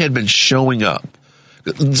had been showing up,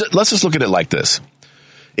 let's just look at it like this.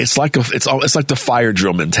 It's like the fire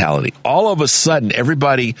drill mentality. All of a sudden,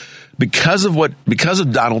 everybody, because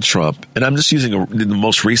of Donald Trump, and I'm just using the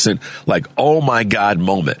most recent, like, oh my God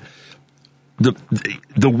moment.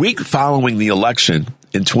 The week following the election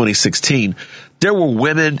in 2016, there were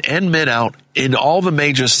women and men out in all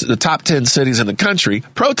the top 10 cities in the country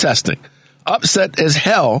protesting, upset as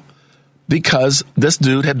hell, because this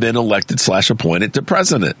dude had been elected / appointed to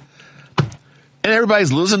president. And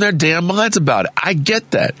everybody's losing their damn minds about it. I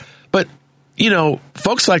get that. But,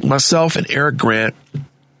 folks like myself and Eric Grant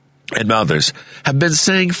and others have been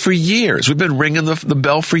saying for years, we've been ringing the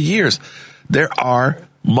bell for years, there are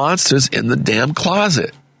monsters in the damn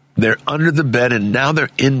closet. They're under the bed, and now they're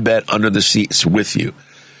in bed under the sheets with you.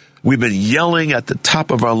 We've been yelling at the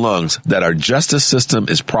top of our lungs that our justice system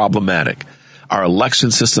is problematic. Our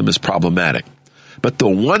election system is problematic. But the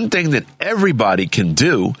one thing that everybody can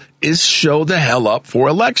do is show the hell up for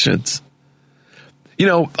elections.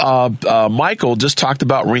 Michael just talked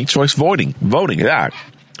about ranked choice voting. Yeah.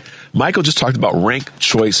 Michael just talked about ranked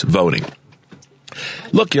choice voting.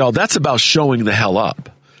 Look, y'all, that's about showing the hell up.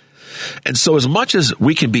 And so as much as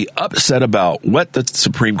we can be upset about what the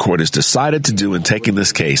Supreme Court has decided to do in taking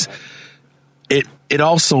this case, it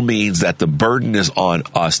also means that the burden is on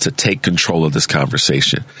us to take control of this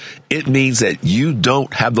conversation. It means that you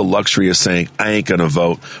don't have the luxury of saying, I ain't going to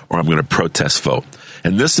vote or I'm going to protest vote.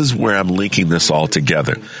 And this is where I'm linking this all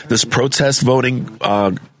together. This protest voting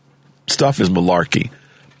stuff is malarkey.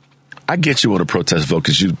 I get you want to protest vote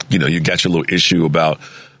because you got your little issue about,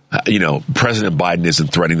 President Biden isn't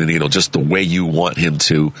threading the needle just the way you want him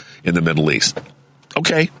to in the Middle East.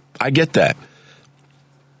 Okay, I get that.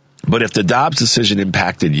 But if the Dobbs decision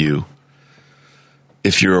impacted you,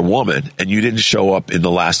 if you're a woman and you didn't show up in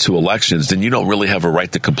the last 2 elections, then you don't really have a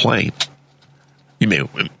right to complain. I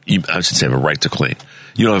should say have a right to complain.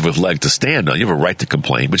 You don't have a leg to stand on. You have a right to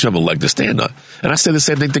complain, but you have a leg to stand on. And I say the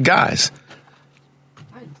same thing to guys.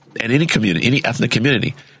 And any community, any ethnic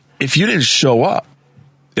community. If you didn't show up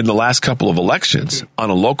in the last couple of elections on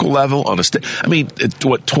a local level, on a state,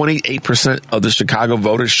 28% of the Chicago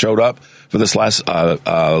voters showed up for this last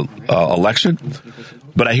election.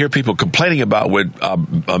 But I hear people complaining about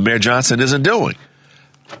what Mayor Johnson isn't doing.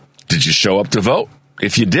 Did you show up to vote?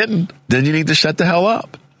 If you didn't, then you need to shut the hell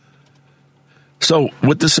up. So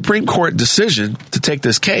with the Supreme Court decision to take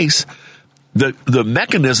this case, the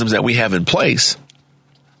mechanisms that we have in place,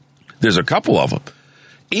 there's a couple of them.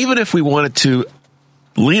 Even if we wanted to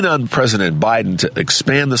lean on President Biden to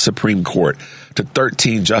expand the Supreme Court to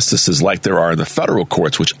 13 justices like there are in the federal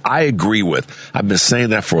courts, which I agree with. I've been saying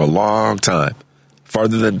that for a long time,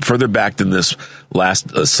 further back than this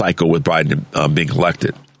last cycle with Biden being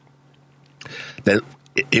elected, that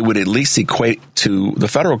it would at least equate to the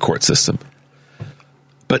federal court system.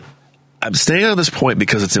 But I'm staying on this point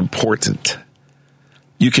because it's important.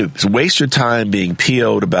 You can waste your time being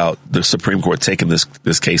PO'd about the Supreme Court taking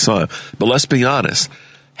this case on. But let's be honest.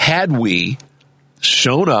 Had we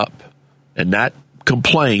shown up and not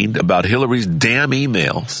complained about Hillary's damn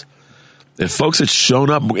emails, if folks had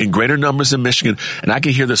shown up in greater numbers in Michigan, and I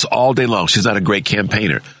can hear this all day long, she's not a great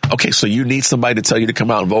campaigner. Okay, so you need somebody to tell you to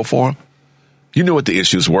come out and vote for him? You knew what the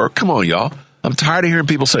issues were. Come on, y'all. I'm tired of hearing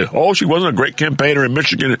people say, oh, she wasn't a great campaigner in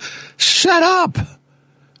Michigan. Shut up.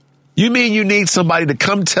 You mean you need somebody to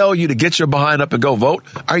come tell you to get your behind up and go vote?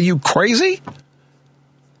 Are you crazy?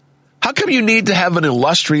 How come you need to have an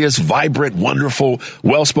illustrious, vibrant, wonderful,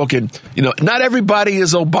 well-spoken, not everybody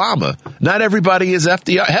is Obama. Not everybody is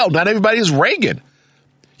FDR. Hell, not everybody is Reagan.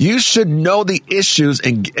 You should know the issues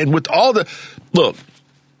and with all the, look,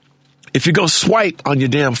 if you go swipe on your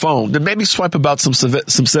damn phone, then maybe swipe about some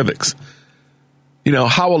civics.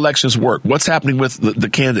 How elections work, what's happening with the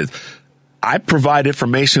candidates. I provide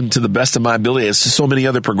information to the best of my ability, as so many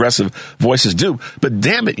other progressive voices do. But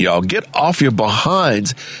damn it, y'all, get off your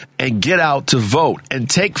behinds and get out to vote and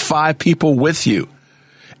take 5 people with you.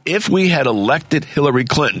 If we had elected Hillary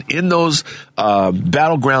Clinton in those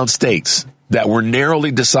battleground states that were narrowly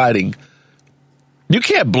deciding, you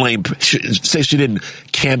can't say she didn't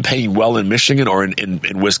campaign well in Michigan or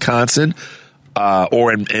in Wisconsin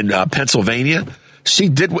or in Pennsylvania. She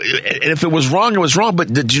did, and if it was wrong, it was wrong,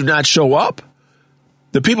 but did you not show up?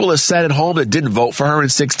 The people that sat at home that didn't vote for her in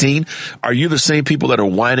 2016, are you the same people that are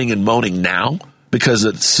whining and moaning now because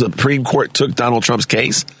the Supreme Court took Donald Trump's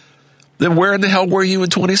case? Then where in the hell were you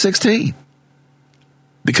in 2016?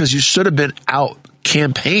 Because you should have been out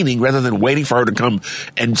campaigning rather than waiting for her to come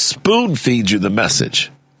and spoon feed you the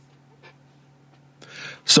message.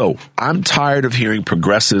 So I'm tired of hearing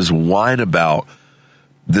progressives whine about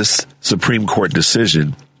this Supreme Court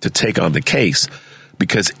decision to take on the case,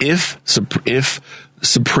 because if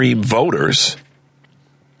Supreme voters,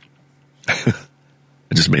 I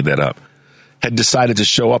just made that up, had decided to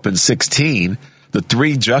show up in 2016, the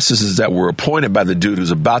 3 justices that were appointed by the dude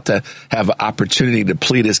who's about to have an opportunity to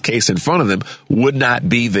plead his case in front of them would not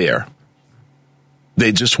be there.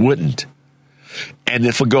 They just wouldn't. And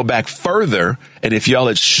if we go back further, and if y'all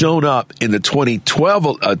had shown up in the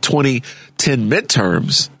 2010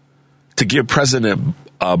 midterms to give President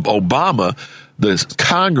Obama the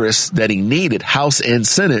Congress that he needed, House and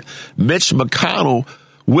Senate, Mitch McConnell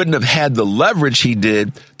wouldn't have had the leverage he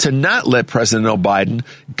did to not let President Biden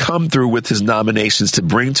come through with his nominations to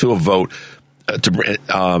bring to a vote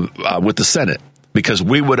with the Senate, because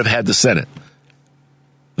we would have had the Senate.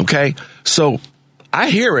 Okay? So I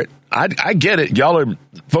hear it. I get it.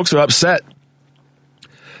 Folks are upset.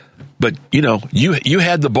 But, you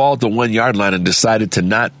had the ball at the 1-yard line and decided to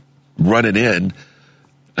not run it in.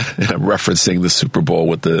 I'm referencing the Super Bowl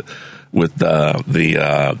with the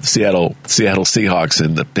Seattle Seahawks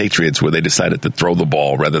and the Patriots, where they decided to throw the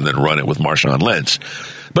ball rather than run it with Marshawn Lynch.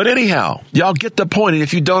 But anyhow, y'all get the point. And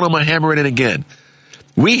if you don't, I'm going to hammer it in again.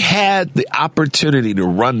 We had the opportunity to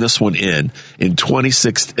run this one in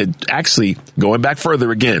 26, actually going back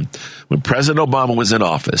further again, when President Obama was in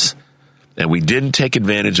office, and we didn't take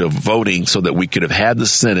advantage of voting so that we could have had the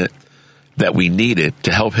Senate that we needed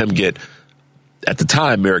to help him get, at the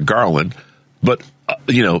time, Merrick Garland, but,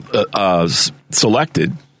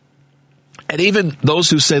 selected. And even those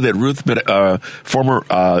who say that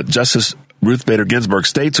former Justice Ruth Bader Ginsburg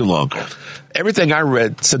stayed too long. Everything I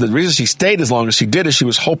read said the reason she stayed as long as she did is she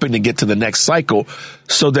was hoping to get to the next cycle,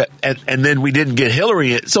 so that, and then we didn't get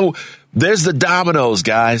Hillary in. So there's the dominoes,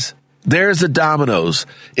 guys. There's the dominoes.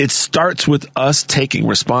 It starts with us taking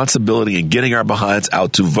responsibility and getting our behinds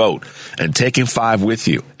out to vote and taking 5 with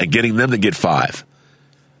you and getting them to get 5.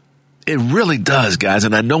 It really does, guys.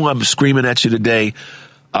 And I know I'm screaming at you today.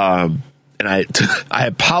 And I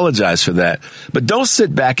apologize for that. But don't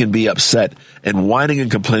sit back and be upset and whining and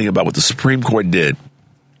complaining about what the Supreme Court did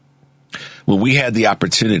when we had the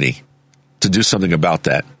opportunity to do something about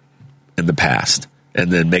that in the past and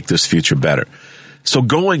then make this future better. So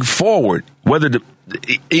going forward,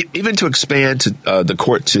 even to expand to the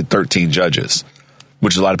court to 13 judges,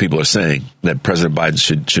 which a lot of people are saying that President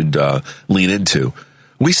Biden should lean into,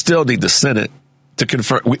 we still need the Senate to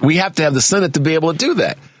confirm. We have to have the Senate to be able to do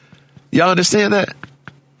that. Y'all understand that?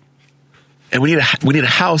 And we need a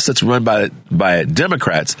House that's run by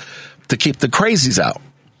Democrats to keep the crazies out.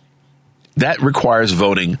 That requires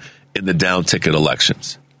voting in the down ticket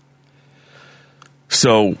elections.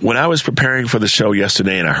 So when I was preparing for the show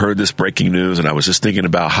yesterday and I heard this breaking news, and I was just thinking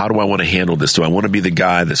about, how do I want to handle this? Do I want to be the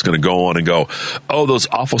guy that's going to go on and go, oh, those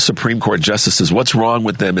awful Supreme Court justices, what's wrong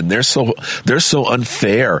with them? And they're so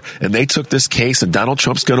unfair, and they took this case and Donald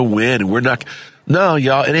Trump's going to win, and we're not. No,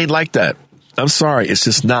 y'all, it ain't like that. I'm sorry. It's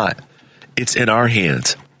just not. It's in our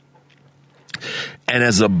hands. And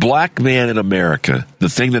as a black man in America, the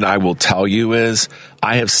thing that I will tell you is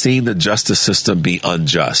I have seen the justice system be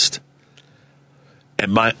unjust.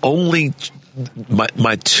 And my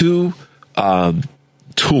two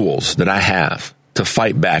tools that I have to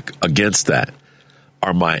fight back against that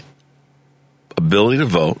are my ability to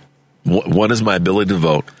vote. One is my ability to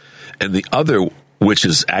vote, and the other which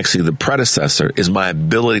is actually the predecessor, is my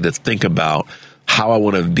ability to think about how I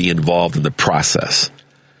want to be involved in the process.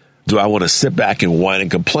 Do I want to sit back and whine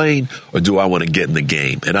and complain, or do I want to get in the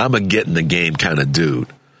game? And I'm a get in the game kind of dude.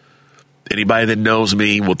 Anybody that knows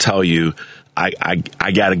me will tell you I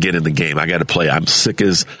got to get in the game. I got to play. I'm sick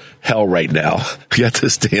as hell right now. I got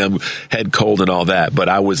this damn head cold and all that, but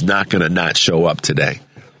I was not going to not show up today.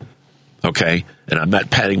 Okay? And I'm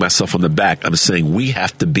not patting myself on the back. I'm saying we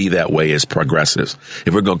have to be that way as progressives.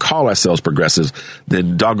 If we're going to call ourselves progressives,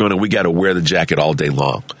 then doggone it, we got to wear the jacket all day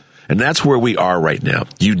long. And that's where we are right now.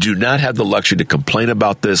 You do not have the luxury to complain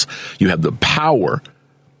about this. You have the power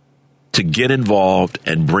to get involved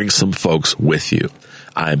and bring some folks with you.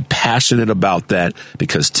 I'm passionate about that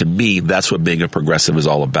because to me, that's what being a progressive is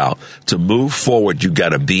all about. To move forward, you got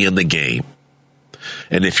to be in the game.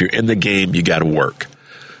 And if you're in the game, you got to work.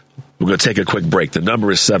 We're going to take a quick break. The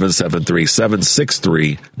number is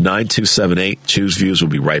 773-763-9278. Choose Views.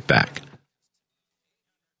 We'll be right back.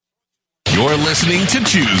 You're listening to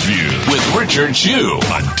Choose Views with Richard Chu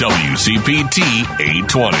on WCPT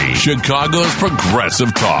 820, Chicago's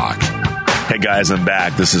Progressive Talk. Hey guys, I'm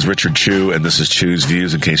back. This is Richard Chu, and this is Choose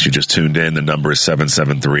Views. In case you just tuned in, the number is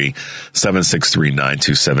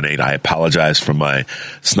 773-763-9278. I apologize for my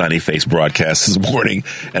snotty face broadcast this morning,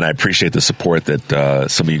 and I appreciate the support that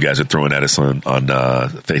some of you guys are throwing at us on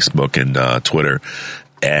Facebook and Twitter.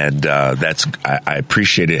 And I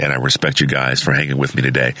appreciate it, and I respect you guys for hanging with me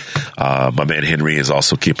today. My man Henry is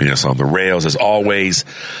also keeping us on the rails as always.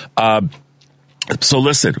 So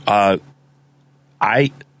listen,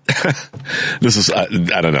 this is,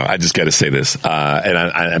 I don't know. I just got to say this. And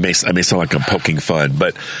I may sound like I'm poking fun,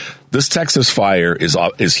 but this Texas fire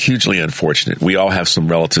is hugely unfortunate. We all have some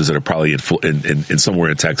relatives that are probably in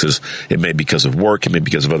somewhere in Texas. It may be because of work. It may be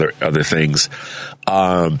because of other things.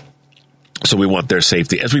 So we want their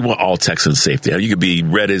safety, as we want all Texans' safety. You could be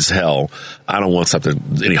red as hell. I don't want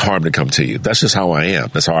any harm to come to you. That's just how I am.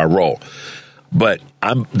 That's how I roll. But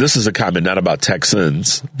this is a comment not about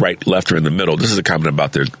Texans, right, left, or in the middle. This is a comment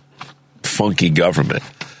about their funky government.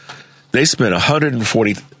 They spent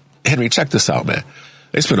Henry, check this out, man.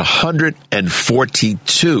 They spent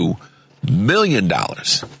 $142 million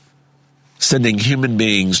sending human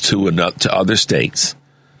beings to other states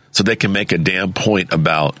so they can make a damn point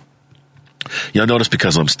about. Y'all notice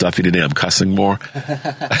because I'm stuffy today, I'm cussing more.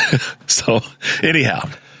 So anyhow,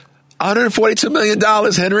 $142 million,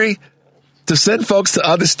 Henry, to send folks to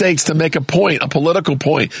other states to make a point, a political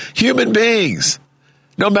point. Human beings,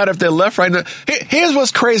 no matter if they're left, right. Here's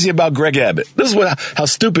what's crazy about Greg Abbott. This is how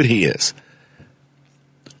stupid he is.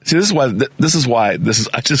 See, this is why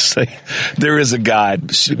I just say there is a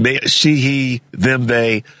God, she, he, them,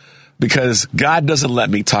 they, because God doesn't let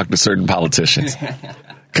me talk to certain politicians.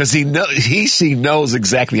 Because she knows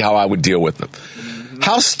exactly how I would deal with them.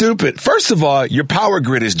 How stupid. First of all, your power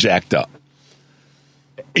grid is jacked up.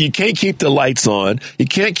 You can't keep the lights on. You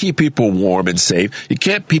can't keep people warm and safe. You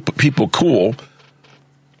can't keep people cool.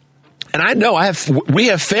 And I know we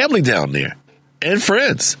have family down there and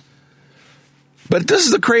friends. But this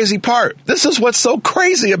is the crazy part. This is what's so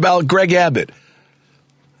crazy about Greg Abbott.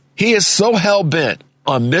 He is so hell-bent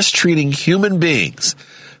on mistreating human beings.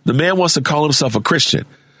 The man wants to call himself a Christian.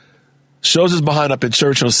 Shows his behind up in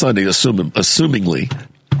church on Sunday, assumingly.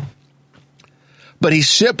 But he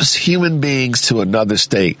ships human beings to another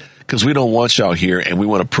state because we don't want y'all here and we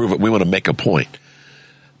want to prove it. We want to make a point.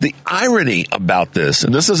 The irony about this,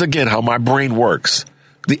 and this is, again, how my brain works.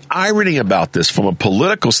 The irony about this from a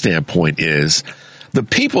political standpoint is the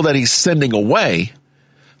people that he's sending away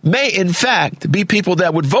may, in fact, be people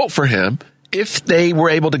that would vote for him if they were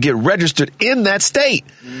able to get registered in that state.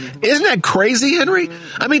 Isn't that crazy, Henry?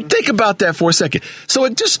 I mean, think about that for a second. So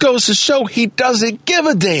it just goes to show he doesn't give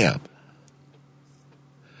a damn.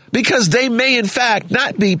 Because they may, in fact,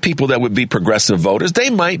 not be people that would be progressive voters. They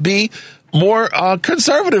might be more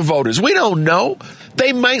conservative voters. We don't know.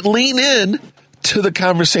 They might lean in to the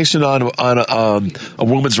conversation on a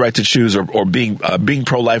woman's right to choose or being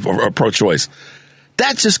pro-life or pro-choice.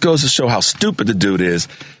 That just goes to show how stupid the dude is.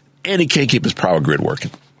 And he can't keep his power grid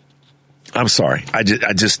working. I'm sorry.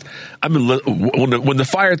 When the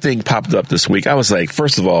fire thing popped up this week, I was like,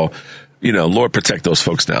 first of all, Lord protect those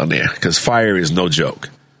folks down there because fire is no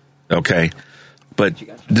joke. Okay. But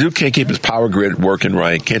dude can't keep his power grid working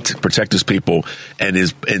right, can't protect his people, and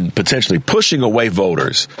is potentially pushing away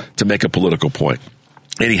voters to make a political point.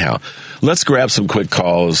 Anyhow, let's grab some quick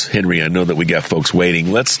calls. Henry, I know that we got folks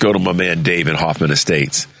waiting. Let's go to my man Dave in Hoffman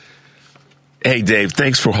Estates. Hey, Dave,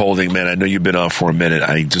 thanks for holding, man. I know you've been on for a minute.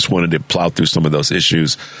 I just wanted to plow through some of those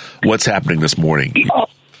issues. What's happening this morning?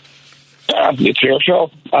 The chair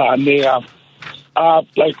show.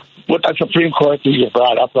 like with that Supreme Court thing you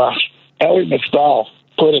brought up, Ellie McStall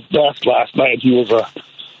put it best last night. He was I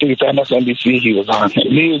think it's MSNBC he was on.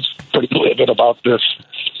 And he was pretty livid about this.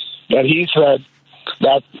 That he said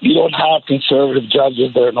that you don't have conservative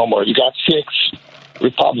judges there no more. You got 6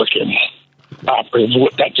 Republican operatives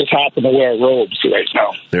that just happen to wear robes right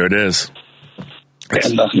now. There it is.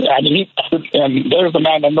 And and there's the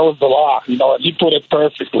man that knows the law, and he put it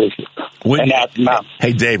perfectly.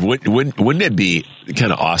 Hey, Dave, wouldn't it be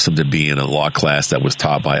kind of awesome to be in a law class that was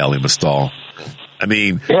taught by Ellie McStall? I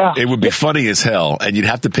mean, It would be funny as hell, and you'd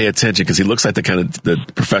have to pay attention because he looks like the kind of the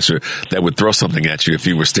professor that would throw something at you if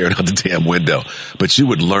you were staring out the damn window. But you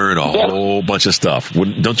would learn a whole bunch of stuff.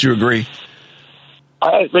 Don't you agree?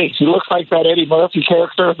 I agree. He looks like that Eddie Murphy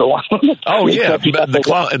character, the one. Oh yeah,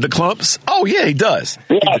 the clumps. Oh yeah, he does.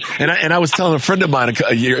 Yes. And I was telling a friend of mine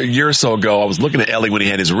a year or so ago. I was looking at Ellie when he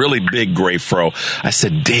had his really big gray fro. I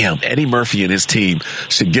said, "Damn, Eddie Murphy and his team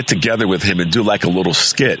should get together with him and do like a little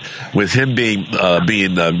skit with him being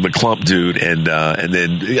the clump dude and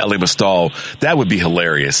then Ellie McStall. That would be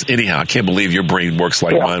hilarious." Anyhow, I can't believe your brain works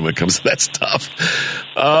like mine when it comes to that stuff.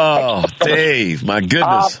 Oh, Dave, my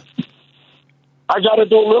goodness. I got to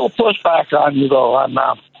do a little pushback on you, though, on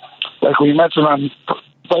like we mentioned on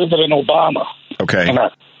President Obama. Okay. And,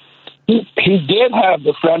 he did have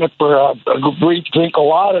the Senate for a brief drink of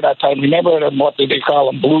water that time. Remember them, what did they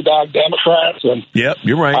call them, Blue Dog Democrats? And, yep,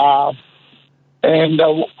 you're right. And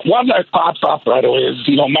one that pops up right away is,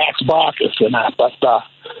 Max Baucus and that. But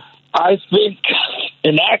I think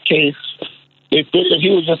in that case, they figured he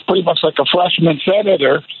was just pretty much like a freshman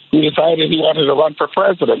senator who decided he wanted to run for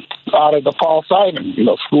president out of the Paul Simon,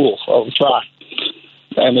 school of thought.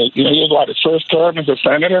 And, he was his first term as a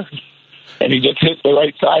senator, and he just hit the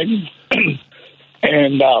right time.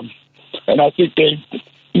 and I think they,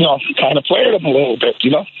 kind of played him a little bit,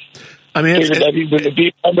 I mean, figured that he's in the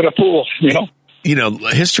deep end of the pool,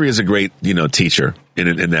 history is a great, teacher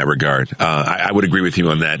in that regard. I would agree with you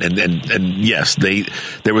on that. And yes,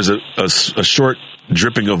 there was a short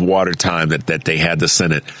dripping of water time that they had the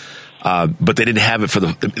Senate. But they didn't have it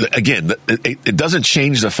it doesn't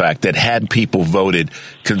change the fact that had people voted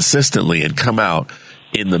consistently and come out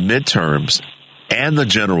in the midterms and the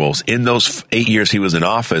generals in those 8 years he was in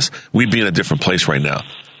office, we'd be in a different place right now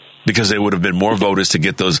because there would have been more voters to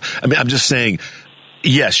get those. I mean, I'm just saying,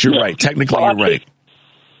 yes, you're right. Technically, you're right.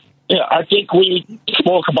 Yeah, I think we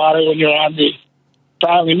spoke about it when you're on the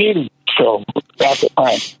family meeting show at the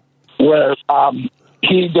time, where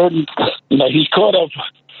he didn't, he could have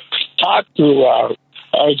talked to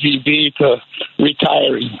RGB to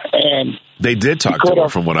retiring, and they did talk to her,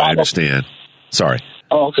 from what I understand. Sorry.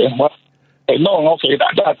 Oh, okay. Well, no, okay.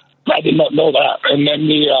 That I did not know that. And then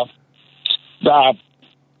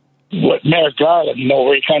what Merrick Garland,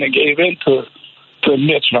 where he kind of gave in to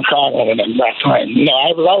Mitch McConnell at that time.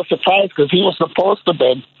 I was surprised because he was supposed to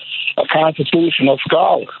be a constitutional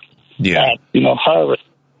scholar at, Harvard.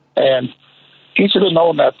 And he should have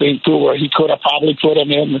known that thing, too, where he could have probably put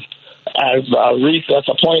him in as a recess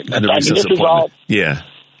appointment. This is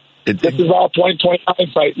all 2020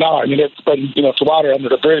 hindsight now. I mean, it's been, it's water under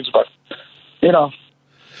the bridge, but,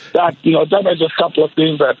 that, then there's just a couple of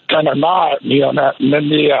things that kind of not, that, and then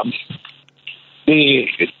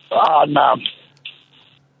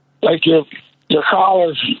like your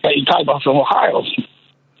callers that you talk about from Ohio.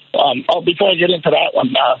 Before I get into that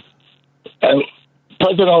one,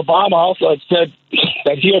 President Obama also had said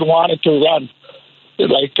that he had wanted to run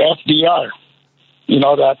like FDR,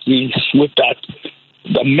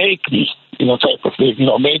 the make me, type of thing,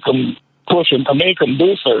 make them push him to make them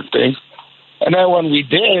do certain things. And then when we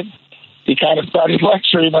did, he kind of started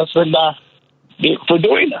lecturing us for doing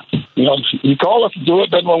it. He told us to do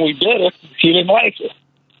it, then when we did it, he didn't like it.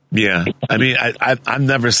 Yeah, I mean, I've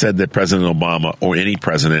never said that President Obama or any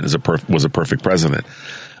president was a perfect president.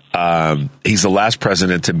 He's the last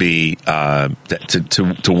president to be to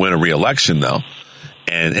win a re-election, though.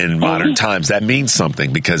 And in modern times, that means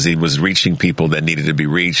something because he was reaching people that needed to be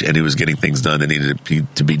reached, and he was getting things done that needed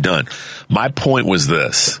to be done. My point was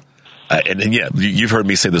this. And you've heard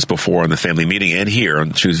me say this before on the family meeting and here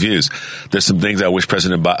on Choose Views. There's some things I wish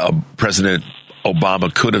President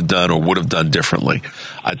Obama could have done or would have done differently.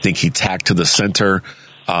 I think he tacked to the center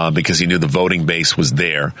because he knew the voting base was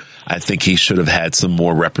there. I think he should have had some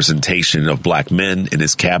more representation of black men in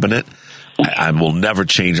his cabinet. I will never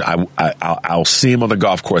change. I'll see him on the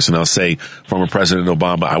golf course and I'll say, former President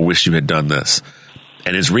Obama, I wish you had done this.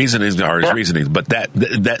 And his reasonings are his reasonings, but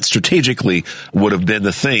that strategically would have been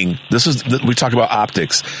the thing. We talk about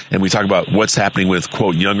optics, and we talk about what's happening with,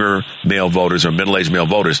 quote, younger male voters or middle-aged male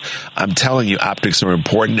voters. I'm telling you, optics are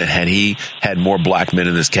important, and had he had more black men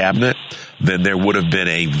in his cabinet, then there would have been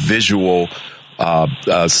a visual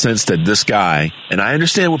sense that this guy, and I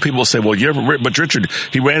understand what people say, well, but Richard,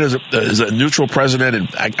 he ran as a neutral president, and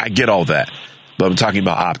I get all that. But I'm talking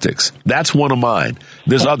about optics. That's one of mine.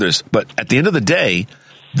 There's others. But at the end of the day,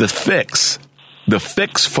 the fix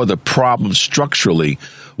for the problem structurally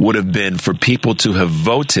would have been for people to have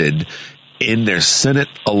voted in their Senate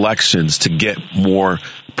elections to get more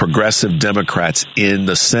progressive Democrats in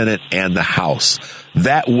the Senate and the House.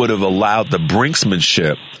 That would have allowed the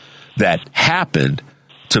brinksmanship that happened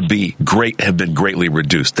to have been greatly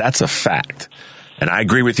reduced. That's a fact. And I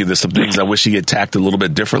agree with you. There's some things I wish he had tacked a little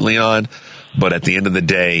bit differently on. But at the end of the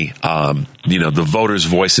day, the voters'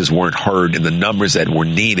 voices weren't heard in the numbers that were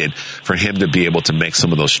needed for him to be able to make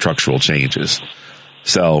some of those structural changes.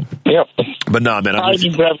 So, yep. But no, man.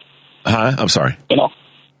 I'm sorry.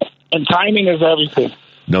 And timing is everything.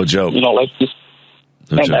 No joke. With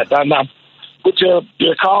your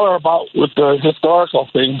caller with the historical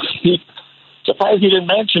things, surprised he didn't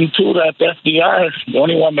mention, too, that FDR, the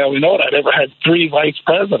only one that we know that ever had 3 vice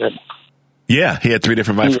presidents. Yeah, he had 3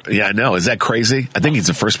 different vice. Yeah, I know. Is that crazy? I think he's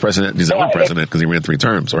the first president. He's the only president because he ran 3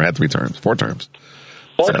 terms or had 3 terms, 4 terms.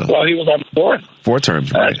 Well, he was on 4. 4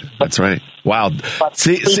 terms, right? That's right. Wow.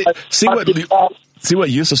 See what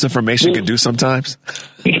useless information can do sometimes?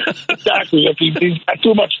 Exactly. If you got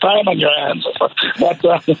too much time on your hands. But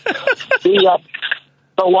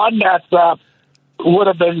the one that would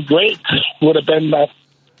have been great would have been that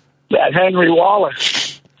Henry Wallace.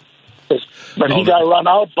 But he got run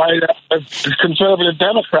out by the conservative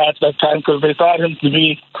Democrats that time because they thought him to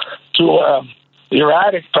be too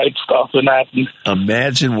erratic type stuff and that.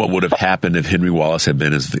 Imagine what would have happened if Henry Wallace had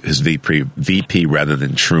been his VP rather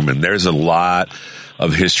than Truman. There's a lot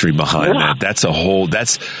of history behind that. That's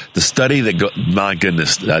the study that my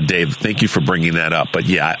goodness, Dave, thank you for bringing that up. But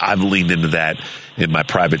yeah, I've leaned into that in my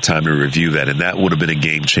private time to review that, and that would have been a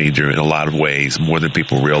game changer in a lot of ways, more than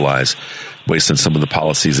people realize, based on some of the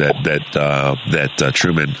policies that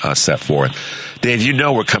Truman set forth. Dave,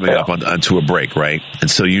 we're coming up onto a break, right?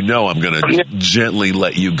 And so I'm going to gently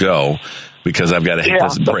let you go because I've got to hit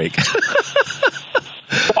this break.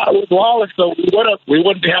 With Wallace, though, we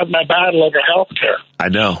wouldn't be having that battle over health care. I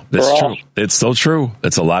know. That's true. It's so true.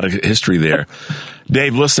 It's a lot of history there.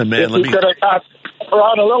 Dave, listen, man, let me...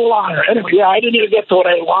 around a little longer. Anyway, I didn't even get to what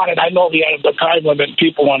I wanted. I know the time limit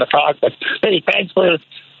people want to talk, but hey, thanks for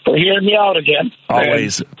hearing me out again.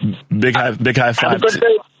 Always. Big high five.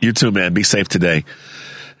 You too, man. Be safe today.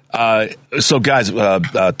 So guys,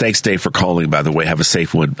 thanks Dave for calling, by the way. Have a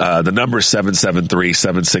safe one. The number is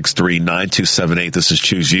 773-763-9278. This is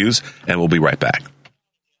Choose Views, and we'll be right back.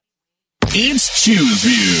 It's Choose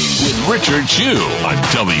Views with Richard Chu on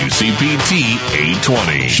WCPT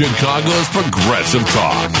 820, Chicago's Progressive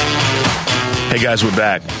Talk. Hey guys, we're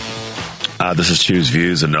back. This is Choose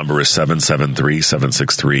Views. The number is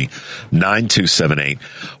 773-763-9278.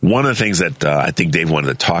 One of the things that I think Dave wanted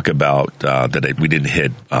to talk about that we didn't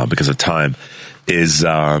hit because of time is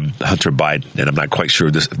Hunter Biden. And I'm not quite sure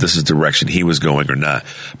if this is the direction he was going or not.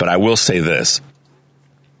 But I will say this.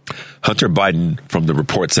 Hunter Biden, from the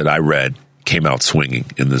reports that I read, came out swinging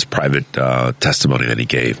in this private testimony that he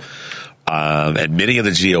gave. And many of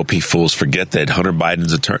the GOP fools forget that Hunter Biden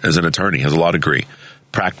is an attorney, has a law degree,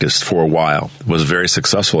 practiced for a while, was very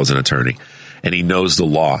successful as an attorney, and he knows the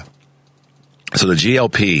law. So the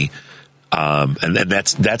GOP, and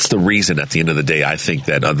that's the reason at the end of the day, I think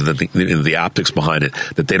that other than the optics behind it,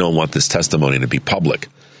 that they don't want this testimony to be public.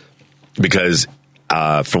 Because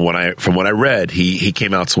from what I read, he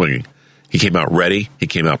came out swinging. He came out ready. He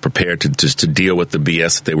came out prepared to deal with the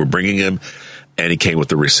BS that they were bringing him, and he came with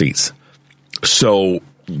the receipts. So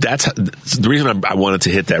that's the reason I wanted to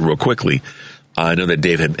hit that real quickly. I know that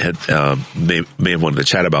Dave may have wanted to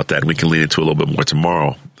chat about that, and we can lean into a little bit more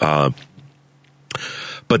tomorrow. But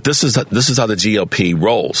this is how the GOP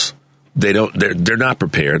rolls. They're not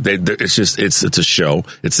prepared. It's a show.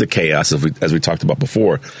 It's the chaos as we talked about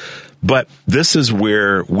before. But this is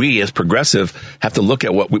where we as progressive have to look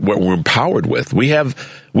at what we're empowered with. We have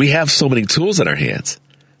so many tools in our hands.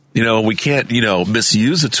 We can't,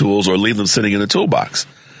 misuse the tools or leave them sitting in the toolbox.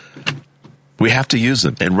 We have to use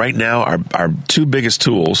them. And right now, our 2 biggest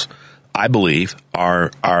tools, I believe,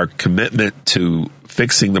 are our commitment to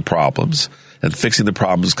fixing the problems. And fixing the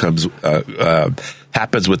problems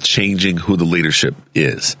happens with changing who the leadership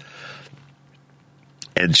is.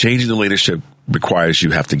 And changing the leadership requires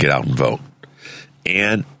you have to get out and vote.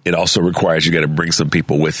 And it also requires you got to bring some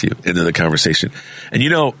people with you into the conversation. And,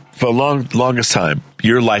 for a longest time,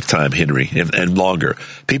 your lifetime, Henry, and longer,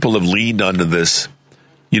 people have leaned onto this.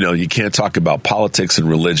 You can't talk about politics and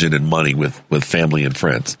religion and money with family and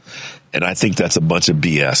friends. And I think that's a bunch of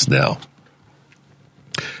BS now.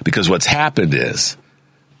 Because what's happened is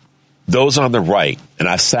those on the right, and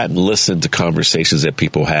I've sat and listened to conversations that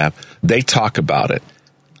people have, they talk about it.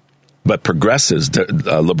 But progressives,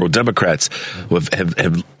 liberal Democrats,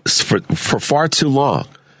 have for far too long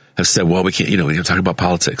have said, "Well, we can't talk about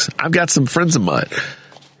politics." I've got some friends of mine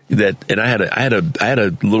and I had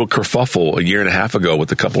a little kerfuffle a year and a half ago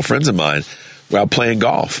with a couple of friends of mine while playing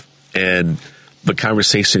golf, and the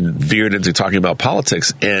conversation veered into talking about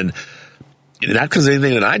politics, and not because of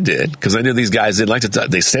anything that I did, because I knew these guys didn't like to.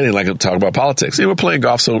 They said they didn't like to talk about politics. We're playing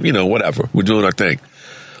golf, so whatever, we're doing our thing.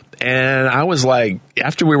 And I was like,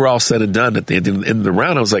 after we were all said and done at the end of the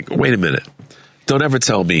round, I was like, wait a minute. Don't ever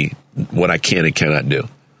tell me what I can and cannot do.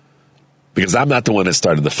 Because I'm not the one that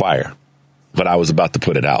started the fire, but I was about to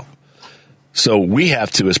put it out. So we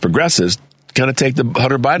have to, as progressives, kind of take the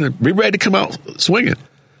Hunter Biden and be ready to come out swinging.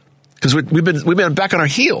 Because we've been back on our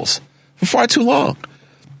heels for far too long.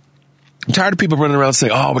 I'm tired of people running around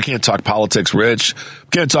saying, oh, we can't talk politics, Rich.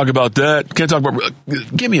 Can't talk about that. Can't talk about...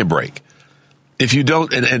 Give me a break. If you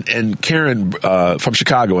don't, and Karen from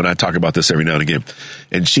Chicago and I talk about this every now and again,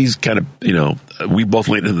 and she's kind of, we both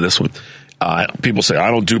lean into this one. People say, I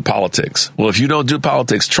don't do politics. Well, if you don't do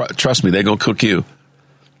politics, trust me, they're going to cook you.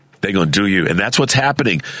 They're going to do you. And that's what's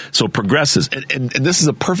happening. So progressives, and this is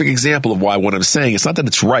a perfect example of why what I'm saying, it's not that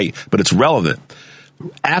it's right, but it's relevant.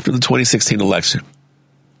 After the 2016 election,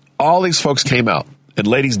 all these folks came out, and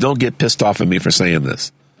ladies, don't get pissed off at me for saying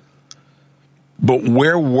this. But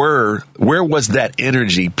where was that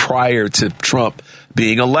energy prior to Trump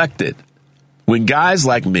being elected? When guys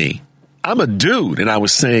like me, I'm a dude, and I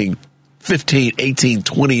was saying 15, 18,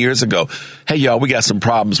 20 years ago, hey, y'all, we got some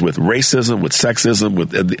problems with racism, with sexism,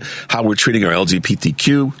 with how we're treating our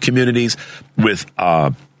LGBTQ communities, with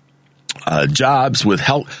jobs, with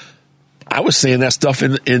health. I was saying that stuff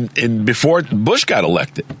in before Bush got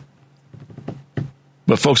elected.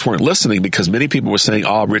 But folks weren't listening because many people were saying,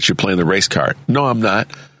 oh, Rich, you're playing the race card. No, I'm not.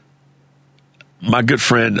 My good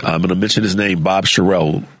friend, I'm going to mention his name, Bob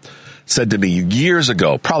Sherrill, said to me years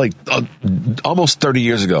ago, probably almost 30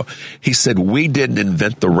 years ago, he said, we didn't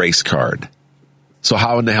invent the race card. So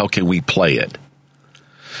how in the hell can we play it?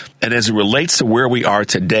 And as it relates to where we are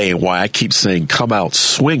today and why I keep saying come out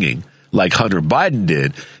swinging like Hunter Biden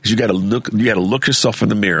did, is you got to look yourself in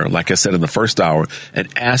the mirror, like I said in the first hour, and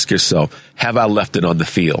ask yourself, have I left it on the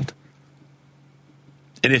field?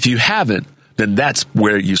 And if you haven't, then that's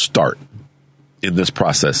where you start in this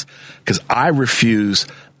process. Because I refuse,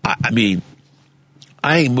 I mean,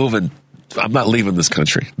 I ain't moving. I'm not leaving this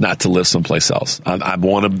country, not to live someplace else.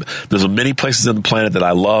 There's many places on the planet that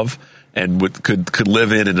I love and could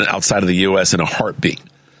live in and outside of the U.S. in a heartbeat.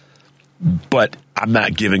 But I'm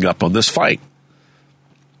not giving up on this fight.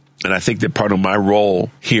 And I think that part of my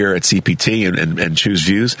role here at CPT and Choose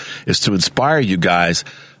Views is to inspire you guys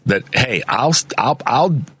that, hey, I'll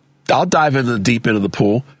dive into the deep end of the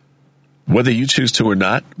pool, whether you choose to or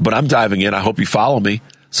not, but I'm diving in. I hope you follow me.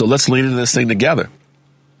 So let's lean into this thing together.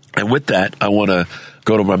 And with that, I want to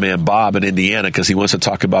go to my man Bob in Indiana because he wants to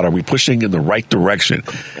talk about, are we pushing in the right direction?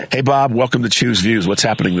 Hey, Bob, welcome to Choose Views. What's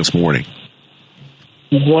happening this morning?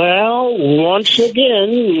 Well, once again,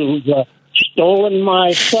 you've stolen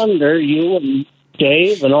my thunder, you and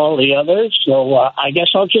Dave and all the others. So I guess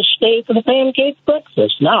I'll just stay for the pancake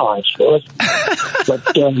breakfast now, I suppose.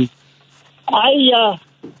 But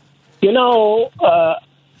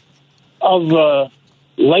of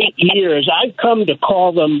late years, I've come to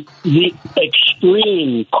call them the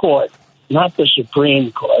extreme court, not the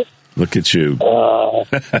Supreme Court. Look at you.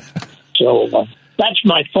 That's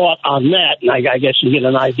my thought on that, and I guess you get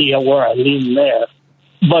an idea where I lean there.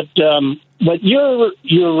 But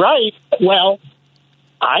you're right. Well,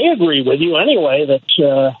 I agree with you anyway that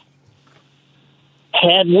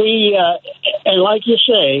had we, and like you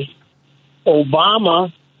say,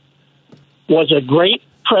 Obama was a great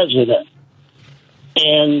president,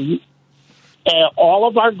 and all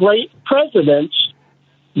of our great presidents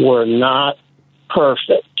were not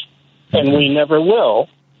perfect, and we never will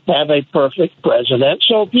have a perfect president.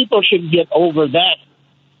 So people should get over that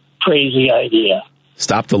crazy idea.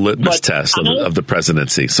 Stop the litmus test of the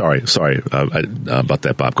presidency. Sorry about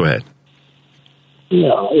that, Bob. Go ahead.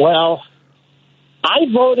 Yeah, well, I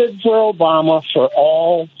voted for Obama for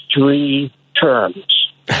all 3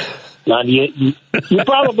 terms. Now, you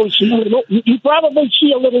probably see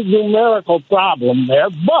a little numerical problem there,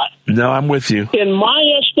 but no, I'm with you. In my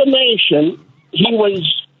estimation, he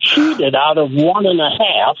was cheated out of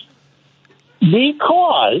 1.5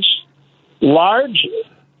 because, large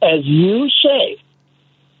as you say,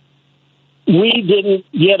 we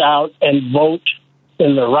didn't get out and vote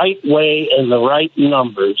in the right way and the right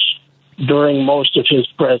numbers during most of his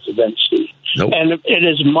presidency. Nope. And it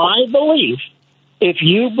is my belief, if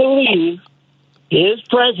you believe his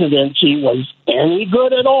presidency was any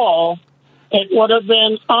good at all, it would have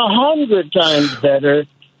been 100 times better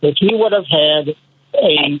if he would have had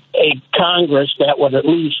a Congress that would at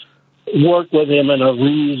least work with him in a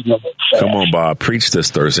reasonable fashion. Come on, Bob, preach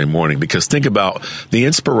this Thursday morning, because think about the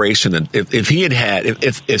inspiration. And if he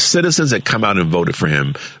if citizens had come out and voted for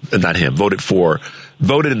him, not him, voted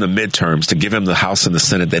in the midterms to give him the House and the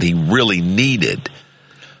Senate that he really needed,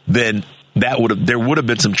 then there would have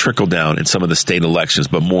been some trickle down in some of the state elections.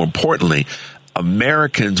 But more importantly,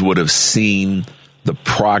 Americans would have seen the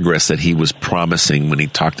progress that he was promising when he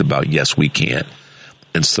talked about, yes, we can.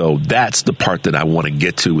 And so that's the part that I want to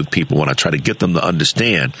get to with people when I try to get them to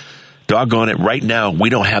understand, doggone it, right now, we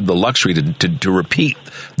don't have the luxury to repeat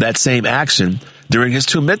that same action during his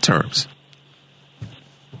 2 midterms.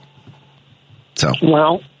 So,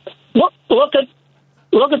 well, look at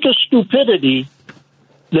the stupidity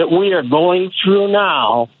that we are going through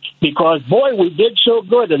now, because, boy, we did so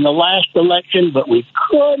good in the last election, but we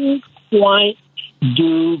couldn't quite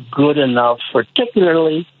do good enough,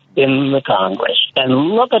 particularly in the Congress. And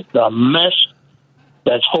look at the mess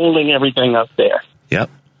that's holding everything up there. Yep.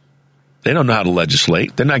 They don't know how to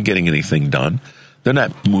legislate. They're not getting anything done. They're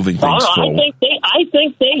not moving things forward. I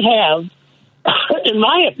think they have, in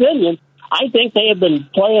my opinion, I think they have been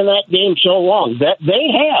playing that game so long that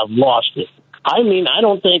they have lost it. I mean, I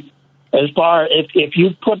don't think if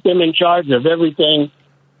you put them in charge of everything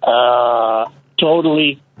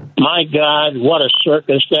totally, my God, what a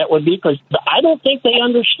circus that would be, because I don't think they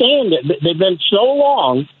understand it. They've been so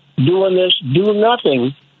long doing this do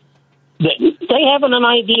nothing that they haven't an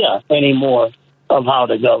idea anymore of how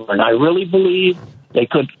to govern. I really believe they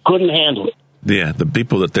couldn't handle it. Yeah, the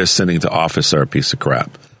people that they're sending to office are a piece of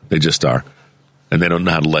crap. They just are. And they don't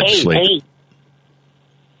know how to legislate. Hey,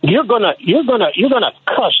 you're gonna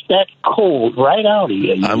cuss that cold right out of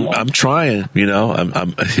you. I'm trying, I'm yeah.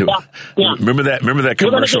 Remember that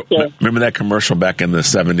commercial? Remember that commercial back in the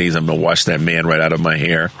 70s? I'm gonna wash that man right out of my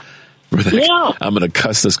hair. Yeah. I'm gonna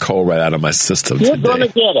cuss this cold right out of my system. You're today. gonna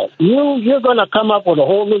get it. You're gonna come up with a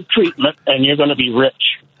whole new treatment, and you're gonna be rich.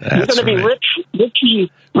 You're gonna be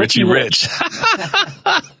Richie Rich.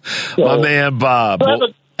 My man Bob.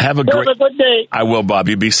 Have a good day. I will, Bob.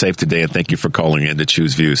 You be safe today, and thank you for calling in to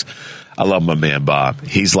Choose Views. I love my man, Bob.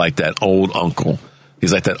 He's like that old uncle.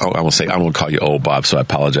 He's like that. Oh, I won't call you old, Bob, so I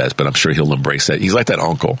apologize, but I'm sure he'll embrace that. He's like that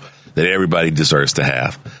uncle that everybody deserves to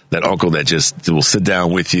have. That uncle that just will sit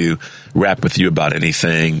down with you, rap with you about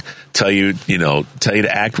anything, tell you to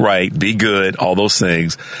act right, be good, all those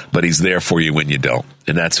things, but he's there for you when you don't.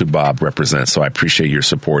 And that's who Bob represents. So I appreciate your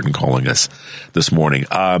support in calling us this morning.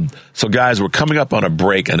 So guys, we're coming up on a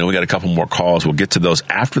break. I know we got a couple more calls. We'll get to those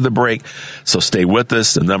after the break. So stay with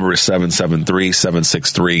us. The number is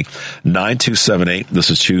 773-763-9278. This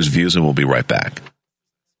is Choose Views, and we'll be right back.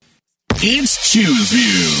 It's Choose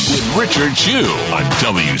Views with Richard Chew on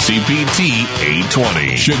WCPT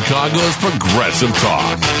 820, Chicago's Progressive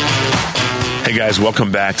Talk. Hey guys,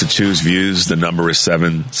 welcome back to Choose Views. The number is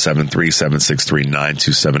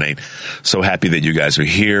 773-763-9278. So happy that you guys are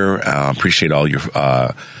here. Appreciate all your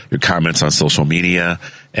comments on social media.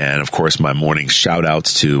 And of course, my morning shout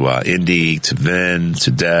outs to Indy, to Vin,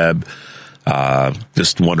 to Deb.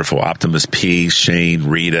 Just wonderful. Optimus P, Shane,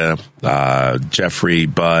 Rita, Jeffrey,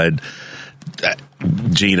 Bud,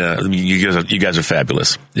 Gina. I mean, you guys are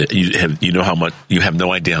fabulous. You have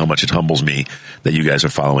no idea how much it humbles me that you guys are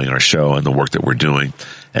following our show and the work that we're doing.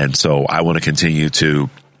 And so I want to continue to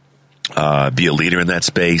be a leader in that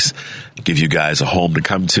space, give you guys a home to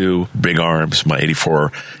come to, big arms, my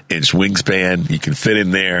 84-inch wingspan. You can fit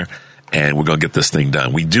in there, and we're going to get this thing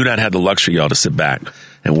done. We do not have the luxury, y'all, to sit back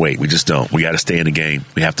and wait. We just don't. We got to stay in the game.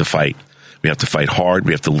 We have to fight. We have to fight hard.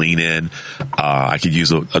 We have to lean in. I could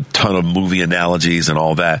use a ton of movie analogies and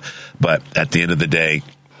all that, but at the end of the day,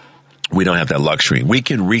 we don't have that luxury. We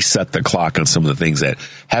can reset the clock on some of the things that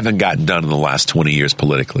haven't gotten done in the last 20 years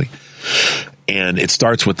politically. And it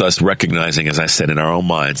starts with us recognizing, as I said, in our own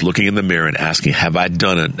minds, looking in the mirror and asking, have I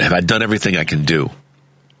done it? Have I done everything I can do?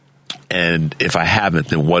 And if I haven't,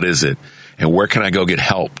 then what is it? And where can I go get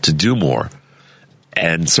help to do more?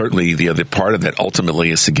 And certainly the other part of that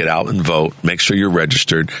ultimately is to get out and vote, make sure you're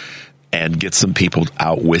registered, and get some people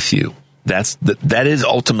out with you. That is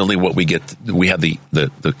ultimately what we get. We have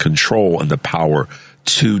the control and the power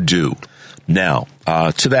to do. Now,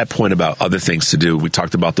 to that point about other things to do, we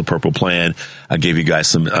talked about the Purple Plan. I gave you guys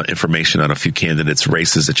some information on a few candidates'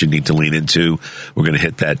 races that you need to lean into. We're going to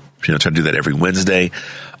hit that, try to do that every Wednesday.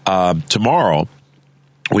 Tomorrow,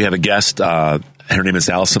 we have a guest. Her name is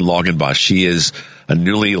Allison Logenbosch. She is a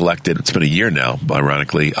newly elected, it's been a year now,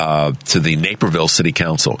 ironically, to the Naperville City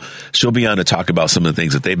Council. She'll be on to talk about some of the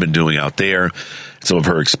things that they've been doing out there, some of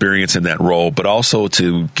her experience in that role, but also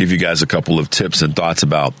to give you guys a couple of tips and thoughts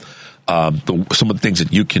about some of the things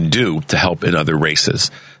that you can do to help in other races.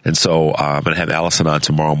 And so I'm going to have Allison on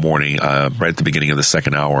tomorrow morning, right at the beginning of the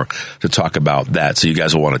second hour, to talk about that. So you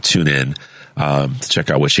guys will want to tune in to check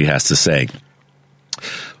out what she has to say.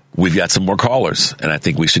 We've got some more callers, and I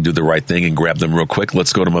think we should do the right thing and grab them real quick.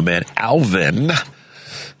 Let's go to my man, Alvin.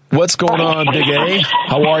 What's going on, Big A?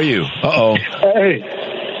 How are you? Uh-oh. Hey,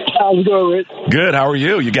 how's it going, Rich? Good. How are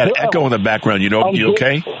you? You got an echo in the background. You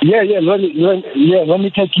okay? Yeah. Let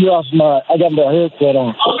me take you off I got my headset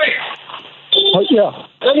on. Oh, yeah.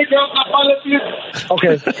 Let me grab my phone.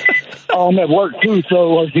 Okay. I'm at work too,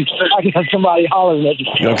 so I got somebody hollering at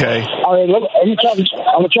you. Okay. All right. I'm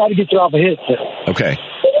gonna try to get you off a headset. Okay.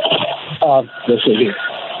 Let's see here.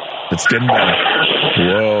 It's getting better.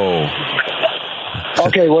 Whoa.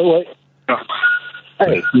 Okay, wait.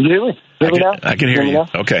 Hey, you hear me? I can hear you. Now?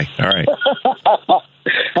 Okay, all right.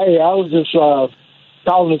 Hey, I was just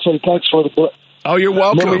calling to say thanks for the book. Oh, you're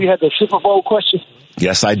welcome. Remember you had the Super Bowl question?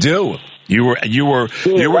 Yes, I do. You were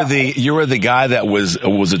the guy that was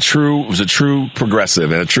a true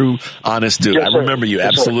progressive and a true honest dude. Yes, I remember you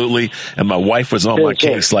absolutely. Sir. And my wife was on my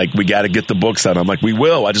case, like, we got to get the books out. I'm like, we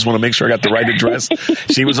will. I just want to make sure I got the right address.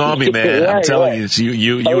 She was on me, man. I'm telling you,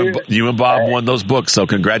 you and Bob won those books. So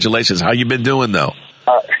congratulations. How you been doing though?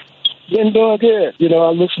 Been doing good. I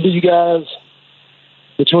listen to you guys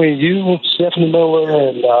between you, Stephanie Miller,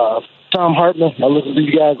 and Tom Hartman. I listen to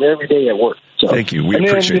you guys every day at work. So, thank you. We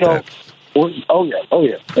appreciate that. Oh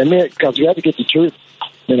yeah. And then, because you have to get the truth,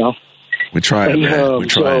 We try it, man. We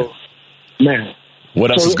try it. Man.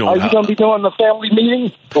 What else is going on? Are you going to be doing the family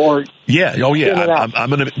meeting? Or yeah. Oh, yeah. I'm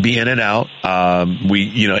going to be in and out.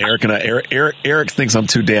 Eric and Eric thinks I'm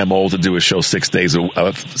too damn old to do a show 5 days a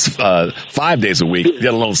week,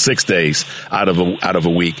 let alone 6 days out of a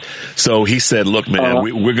week. So he said, look, man,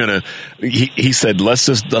 we're going to, he said, let's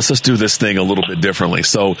just do this thing a little bit differently.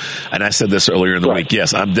 So, and I said this earlier in the week.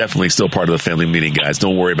 Yes, I'm definitely still part of the family meeting, guys.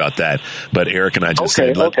 Don't worry about that. But Eric and I just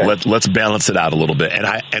said, let's balance it out a little bit. And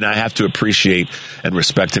I have to appreciate and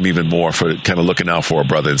respect him even more for kind of looking out for a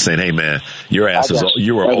brother and saying, hey, man, you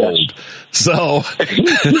are old. So, hey,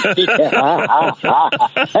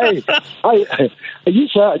 you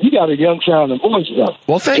got a young sounding voice, though.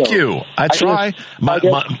 Well, thank you. I try.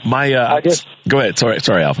 Go ahead.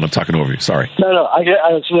 Sorry, Alvin. I'm talking over you. Sorry. No. I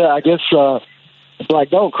guess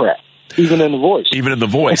black don't crack. Even in the voice.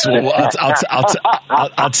 Well,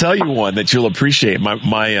 I'll tell you one that you'll appreciate.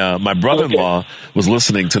 My brother-in-law was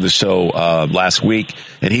listening to the show last week,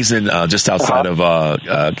 and he's in just outside of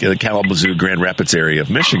the Kalamazoo, Grand Rapids area of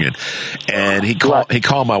Michigan. And he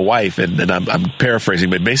called my wife, and I'm paraphrasing,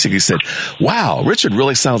 but basically said, "Wow, Richard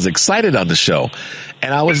really sounds excited on the show."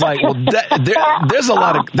 And I was like, well, there's a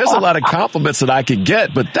lot of compliments that I could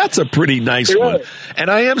get, but that's a pretty nice one. And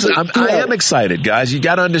I am excited, guys. You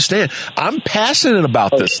got to understand, I'm passionate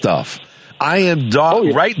about this stuff. I am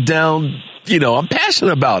right down, I'm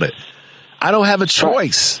passionate about it. I don't have a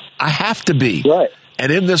choice. I have to be. Right.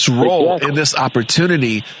 And in this role, in this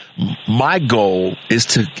opportunity, my goal is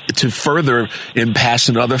to further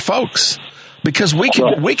impassion other folks, because we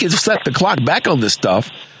can set the clock back on this stuff.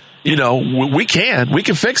 We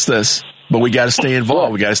can fix this, but we got to stay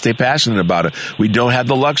involved. We got to stay passionate about it. We don't have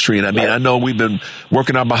the luxury. And I know we've been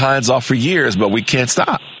working our behinds off for years, but we can't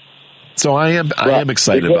stop. So I am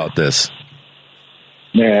excited about this.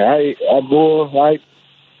 Man, I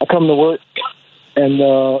come to work and,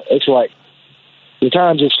 it's like the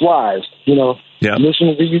time just flies, Yeah.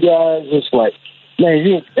 Listening to you guys, it's like, man,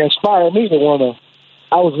 you inspire me to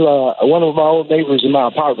I was, one of my old neighbors in my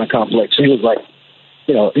apartment complex. He was like,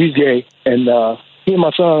 he's gay, and he and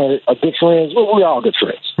my son are good friends. Well, we're all good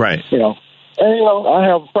friends. Right. And, I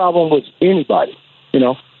have a problem with anybody,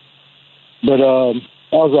 But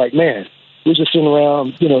I was like, man, we're just sitting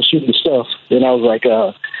around, shooting stuff. And I was like,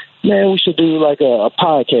 man, we should do like a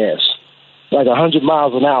podcast, like 100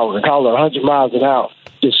 miles an hour, and call it 100 miles an hour.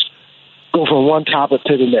 Just go from one topic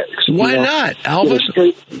to the next. Why not, Alvin?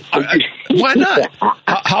 Why not?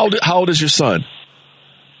 How old is your son?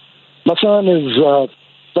 My son is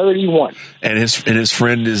 31. And his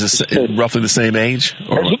friend is roughly the same age?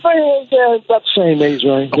 Or? His friend is about the same age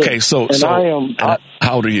range. Okay, so how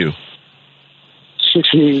old are you?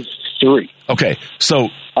 63. Okay, so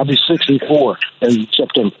I'll be 64 in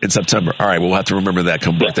September. In September. All right, we'll have to remember that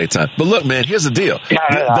come birthday time. But look, man, here's the deal.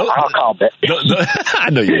 I'll call back. I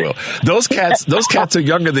know you will. Those cats are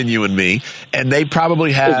younger than you and me, and they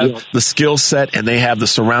probably have the skill set and they have the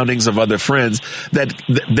surroundings of other friends that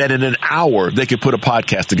in an hour they could put a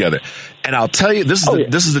podcast together. And I'll tell you, this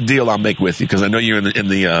is the deal I'll make with you, because I know you're in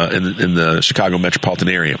the Chicago metropolitan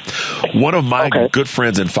area. One of my good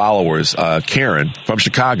friends and followers, Karen from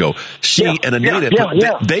Chicago, she and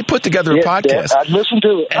Anita, they put together a podcast. I listen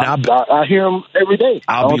to it. And I hear them every day.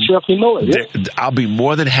 I don't sure if you know it. I'll be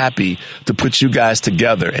more than happy to put you guys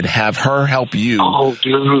together and have her help you. Oh,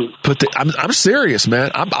 dude. I'm serious,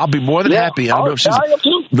 man. I'll be more than happy. I don't know if she's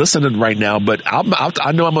listening right now, but I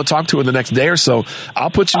know I'm going to talk to her the next day or so.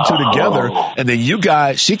 I'll put you two together, and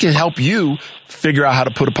then she can help you figure out how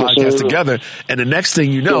to put a podcast together. And the next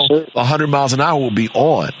thing you know, 100 miles an hour will be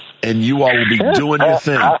on, and you all will be doing your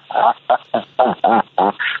thing.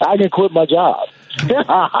 I can quit my job.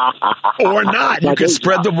 Or not. You can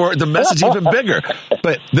spread the message even bigger.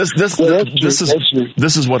 But this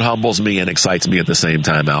is what humbles me and excites me at the same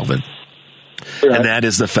time, Alvin. Right. And that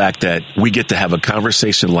is the fact that we get to have a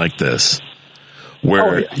conversation like this,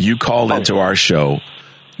 where you call into our show,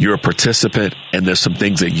 you're a participant, and there's some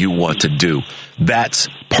things that you want to do. That's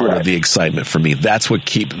part of the excitement for me. That's one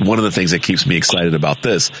of the things that keeps me excited about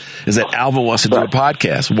this is that Alvin wants to do a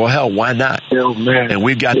podcast. Well, hell, why not? Oh, man. And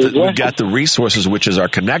we've got the resources, which is our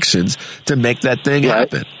connections, to make that thing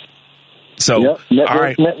happen. So, all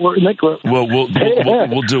right, network.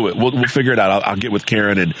 We'll do it. We'll figure it out. I'll get with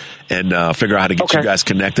Karen and figure out how to get you guys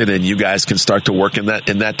connected, and you guys can start to work in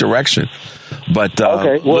that direction. But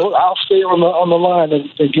okay, well, I'll stay on the line and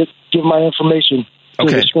give my information.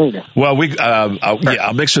 Okay. Well,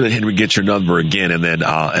 I'll make sure that Henry gets your number again, and then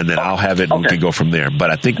I'll have it, and we can go from there. But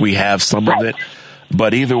I think we have some of it.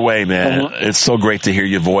 But either way, man, it's so great to hear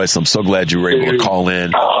your voice. I'm so glad you were able to call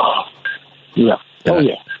in. Yeah.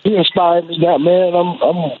 He inspired me now, man.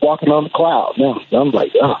 I'm walking on the cloud now. I'm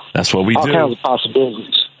like, that's what we all do. All kinds of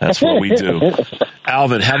possibilities. That's what we do.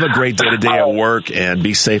 Alvin, have a great day today at work, and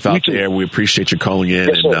be safe out there. We appreciate you calling in,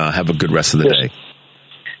 and have a good rest of the day.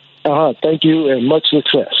 Thank you, and much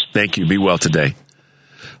success. Thank you. Be well today.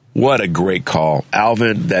 What a great call,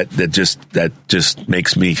 Alvin. That just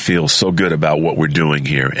makes me feel so good about what we're doing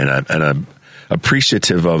here, and I'm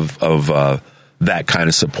appreciative of that kind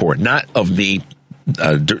of support. Not of me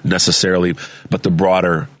necessarily, but the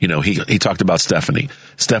broader. He talked about Stephanie.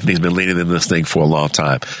 Stephanie's been leading in this thing for a long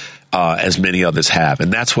time, as many others have,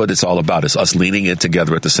 and that's what it's all about. Is us leaning in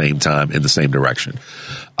together at the same time in the same direction.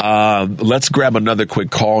 Let's grab another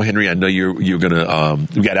quick call, Henry. I know you're gonna.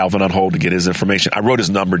 We got Alvin on hold to get his information. I wrote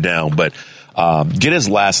his number down, but get his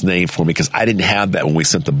last name for me, because I didn't have that when we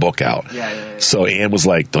sent the book out. Yeah. So Ann was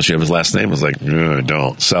like, "Don't you have his last name?" I was like, "No, I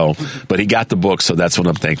don't." So, but he got the book, so that's what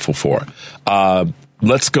I'm thankful for.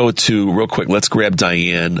 Let's go to real quick. Let's grab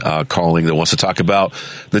Diane calling that wants to talk about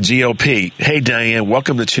the GOP. Hey, Diane,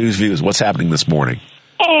 welcome to Choose Views. What's happening this morning?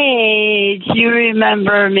 Hey, do you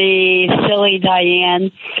remember me, silly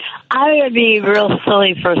Diane? I'm going to be real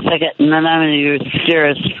silly for a second, and then I'm going to be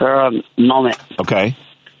serious for a moment. Okay.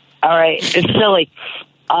 All right, it's silly.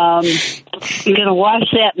 I'm going to wash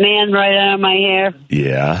that man right out of my hair.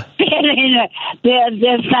 Yeah.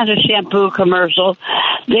 That's not a shampoo commercial.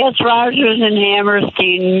 That's Rogers and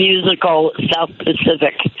Hammerstein musical, South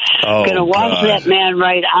Pacific. Oh, going to wash that man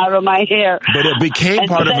right out of my hair. But it became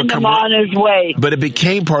part of a commercial. On his way. But it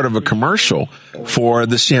became part of a commercial for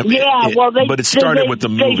the shampoo. Yeah, but it started with the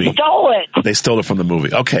movie. They stole it. They stole it from the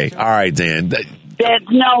movie. Okay, all right, Dan.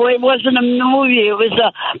 No, it wasn't a movie. It was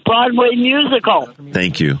a Broadway musical.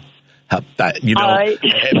 Thank you. I So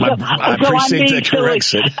appreciate that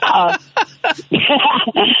correction.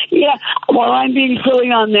 Yeah, well, I'm being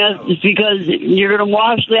silly on this because you're going to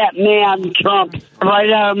wash that man, Trump,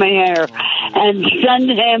 right out of my hair and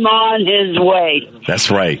send him on his way.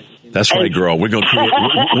 That's right. That's right, girl. We're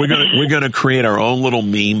gonna create our own little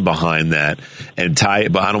meme behind that and tie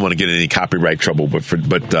it. But I don't want to get in any copyright trouble. But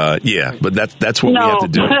that's what we have to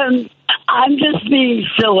do. I'm just being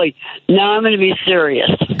silly. Now I'm going to be serious.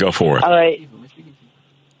 Go for it. All right.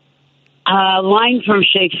 Line from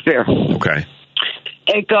Shakespeare. Okay.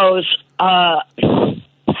 It goes,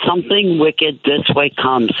 something wicked this way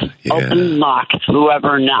comes. Yeah. Open locks,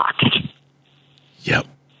 whoever knocks. Yep.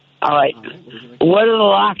 All right. What do the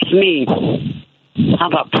locks mean? How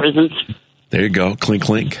about prisons? There you go. Clink,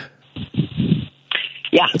 clink.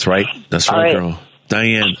 Yeah. That's right. That's right, girl.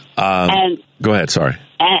 Diane, go ahead. Sorry.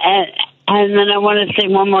 And then I want to say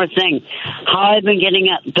one more thing. How I've been getting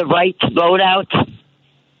the right to vote out?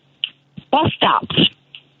 Bus stops.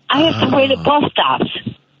 I have to wait at bus stops.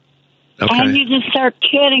 Okay. And you just start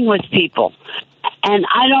chatting with people. And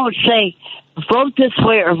I don't say, vote this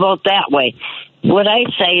way or vote that way. What I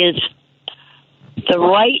say is the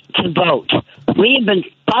right to vote. We have been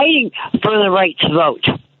fighting for the right to vote.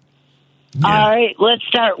 Yeah. All right, let's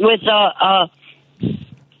start with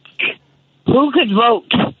who could vote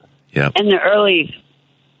in the early...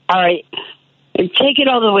 All right, and take it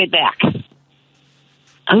all the way back.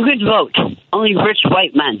 Who could vote? Only rich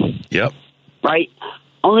white men. Yep. Right?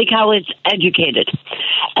 Only college educated.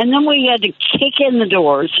 And then we had to kick in the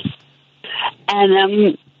doors. And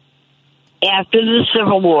then after the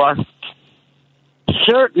Civil War,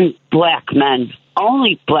 certain black men,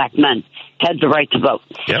 only black men, had the right to vote.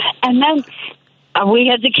 Yep. And then we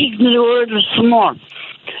had to kick in the doors some more.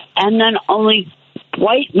 And then only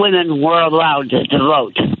white women were allowed to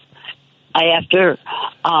vote after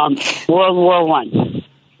World War I.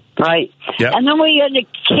 Right? Yep. And then we had to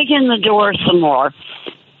kick in the door some more.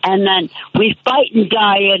 And then we fight and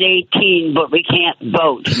die at 18, but we can't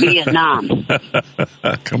vote. Vietnam.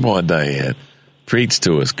 Come on, Diane. Preach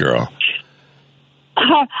to us, girl.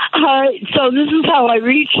 All right. So this is how I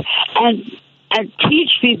reach and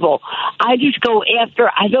teach people. I just go after.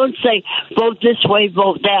 I don't say vote this way,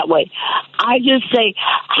 vote that way. I just say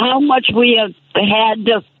how much we have had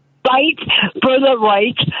to fight for the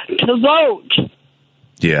right to vote.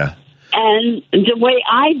 Yeah. And the way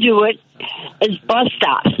I do it is bus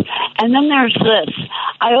stops. And then there's this.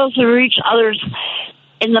 I also reach others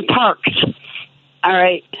in the parks. All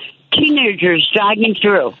right. Teenagers jogging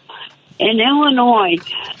through. In Illinois,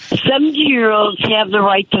 17-year-olds have the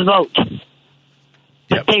right to vote.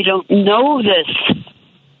 But they don't know this.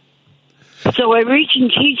 So I reach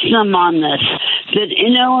and teach them on this, that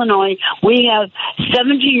in Illinois, we have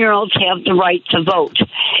 17-year-olds have the right to vote.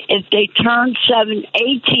 If they turn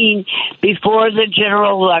 18 before the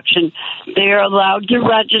general election, they are allowed to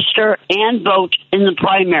register and vote in the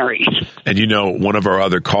primaries. And you know, one of our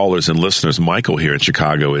other callers and listeners, Michael here in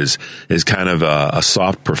Chicago, is kind of a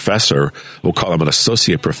soft professor. We'll call him an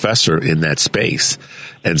associate professor in that space.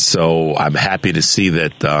 And so I'm happy to see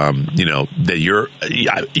that, that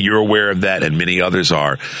you're aware of that and many others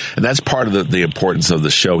are. And that's part of the importance of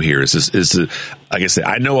the show here is to, like I said,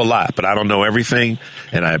 I know a lot, but I don't know everything.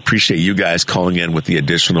 And I appreciate you guys calling in with the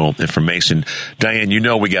additional information. Diane, you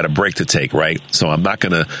know, we got a break to take, right? So I'm not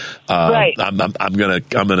going to, right. I'm going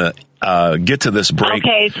to get to this break.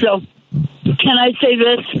 Okay. So can I say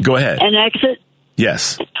this? Go ahead. An exit?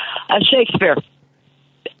 Yes. Shakespeare.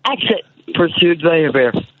 Exit. Pursued by a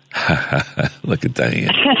bear. Look at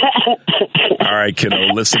Diane. All right,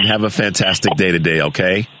 kiddo. Listen, have a fantastic day today,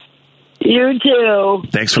 okay? You too.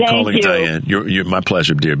 Thanks for calling, Diane. You're my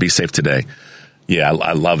pleasure, dear. Be safe today. Yeah,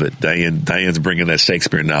 I love it. Diane's bringing that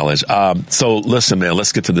Shakespeare knowledge. So listen, man,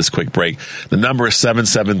 let's get to this quick break. The number is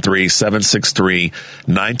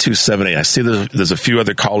 773-763-9278. I see there's a few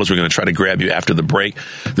other callers. We're going to try to grab you after the break.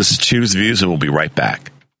 This is Choose Views, and we'll be right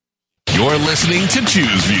back. You're listening to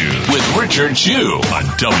Choose Views with Richard Chu on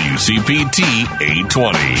WCPT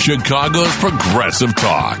 820, Chicago's Progressive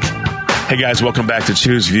Talk. Hey guys, welcome back to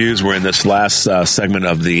Choose Views. We're in this last segment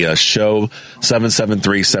of the show,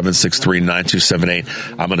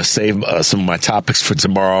 773-763-9278. I'm going to save some of my topics for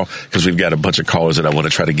tomorrow because we've got a bunch of callers that I want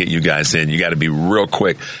to try to get you guys in. You got to be real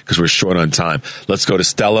quick because we're short on time. Let's go to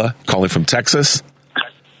Stella calling from Texas.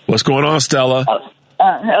 What's going on, Stella?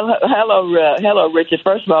 Hello, Richard.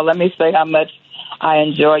 First of all, let me say how much I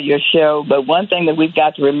enjoy your show. But one thing that we've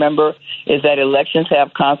got to remember is that elections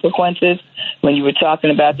have consequences. When you were talking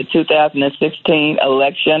about the 2016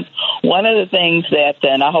 election, one of the things that,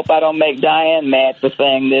 and I hope I don't make Diane mad for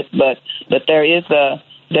saying this, but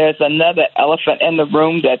there's another elephant in the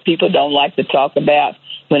room that people don't like to talk about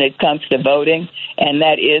when it comes to voting, and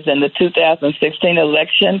that is in the 2016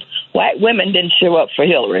 election, white women didn't show up for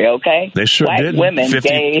Hillary, okay? They sure did. White women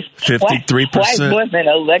gave 53%. White women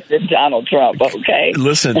elected Donald Trump, okay?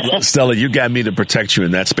 Listen, Stella, you got me to protect you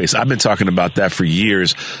in that space. I've been talking about that for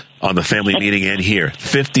years on the family meeting and here.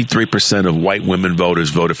 53% of white women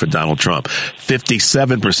voters voted for Donald Trump.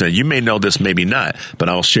 57%, you may know this, maybe not, but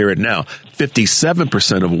I'll share it now.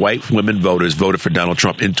 57% of white women voters voted for Donald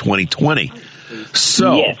Trump in 2020.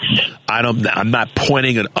 So yes. I'm not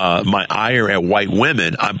pointing my ire at white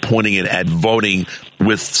women. I'm pointing it at voting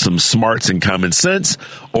with some smarts and common sense,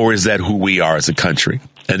 or is that who we are as a country?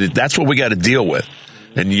 And that's what we got to deal with.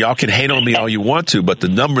 And y'all can hate on me all you want to, but the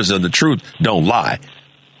numbers and the truth don't lie.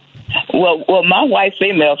 Well, my white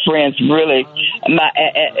female friends really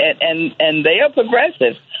and they are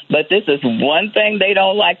progressive. But this is one thing they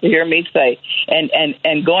don't like to hear me say.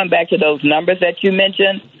 And going back to those numbers that you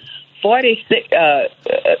mentioned, 46,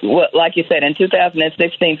 like you said, in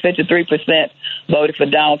 2016, 53% voted for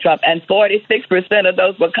Donald Trump, and 46% of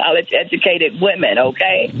those were college-educated women.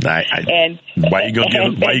 Okay, and why you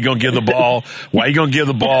gonna give the ball? Why you gonna give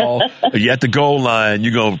the ball? You at the goal line,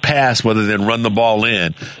 you gonna pass rather than run the ball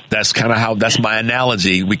in. That's kind of how. That's my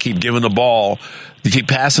analogy. We keep giving the ball. You keep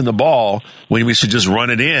passing the ball when we should just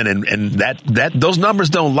run it in, and that those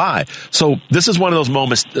numbers don't lie. So this is one of those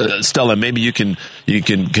moments, Stella. Maybe you can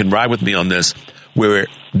ride with me on this, where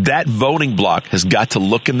that voting bloc has got to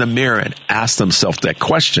look in the mirror and ask themselves that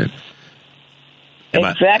question.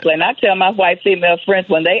 Exactly, and I tell my white female friends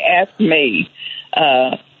when they ask me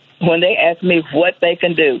what they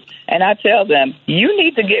can do, and I tell them, you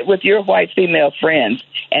need to get with your white female friends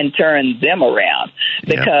and turn them around,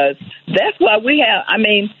 because that's why we have. I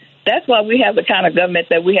mean, that's why we have the kind of government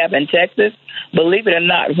that we have in Texas. Believe it or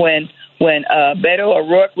not, when Beto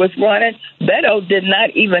O'Rourke was running, Beto did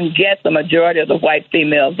not even get the majority of the white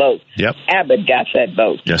female vote. Yep. Abbott got that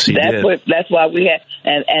vote. Yes, he did. That's why we have,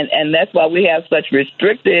 and that's why we have such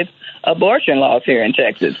restrictive abortion laws here in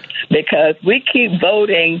Texas, because we keep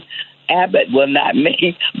voting Abbott, well, not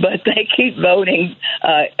me, but they keep voting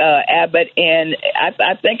Abbott in.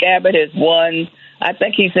 I think Abbott has won. I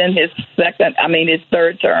think he's in his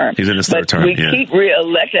third term. He's in his third term. We keep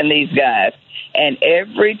re-electing these guys, and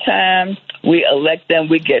every time we elect them,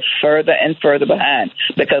 we get further and further behind,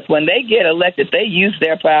 because when they get elected, they use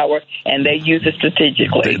their power and they use it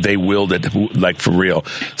strategically. They wield it, like, for real.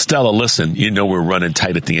 Stella, listen, you know we're running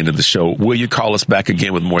tight at the end of the show. Will you call us back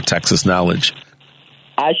again with more Texas knowledge?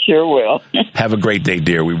 I sure will. Have a great day,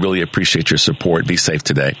 dear. We really appreciate your support. Be safe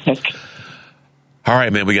today. Okay. All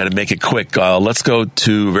right, man, we got to make it quick. Let's go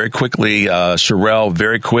to, very quickly, Sherelle,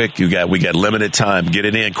 very quick. We got limited time. Get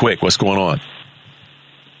it in quick. What's going on?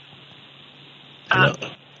 I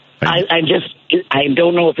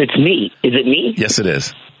don't know if it's me. Is it me? Yes, it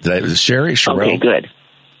is. Is it Sherry? Sherelle? Okay, good.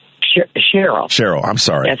 Cheryl. Cheryl, I'm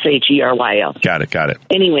sorry. Sheryl. Got it.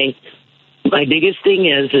 Anyway, my biggest thing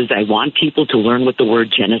is I want people to learn what the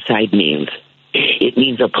word genocide means. It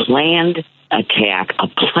means a planned attack, a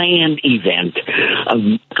planned event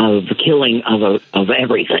of killing of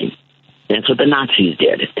everything. That's what the Nazis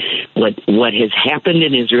did. What has happened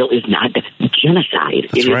in Israel is not genocide.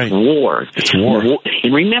 That's right. Is war. It's war.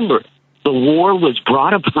 And remember, the war was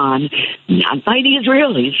brought upon not by the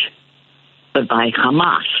Israelis, but by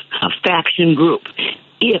Hamas, a faction group.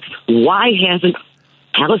 Why hasn't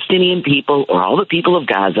Palestinian people or all the people of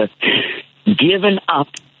Gaza given up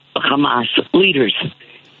Hamas leaders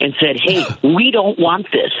and said, hey, we don't want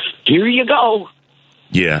this. Here you go.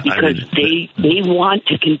 Yeah. Because they want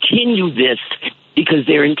to continue this because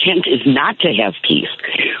their intent is not to have peace.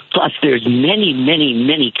 Plus, there's many, many,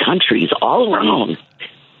 many countries all around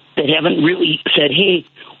that haven't really said, hey,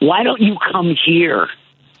 why don't you come here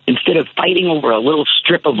instead of fighting over a little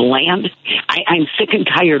strip of land? I'm sick and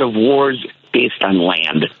tired of wars based on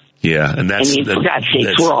land. Yeah, and that's... for God's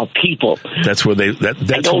sake, we're all people. That's where they... I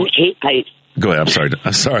don't hate... Go ahead,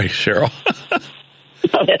 I'm sorry, Cheryl.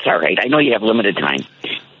 No, that's all right. I know you have limited time.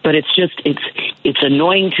 But it's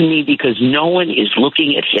annoying to me because no one is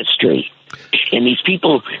looking at history. And these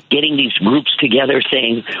people getting these groups together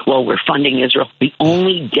saying, well, we're funding Israel, the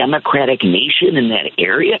only democratic nation in that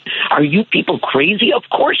area. Are you people crazy? Of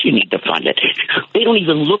course you need to fund it. They don't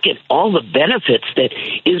even look at all the benefits that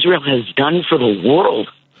Israel has done for the world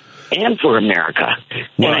and for America.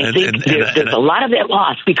 Well, and I think there's a lot of that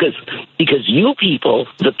lost because you people,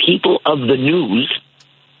 the people of the news,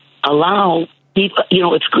 allow people,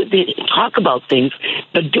 it's good to talk about things,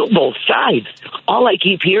 but do both sides. All I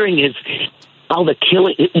keep hearing is all the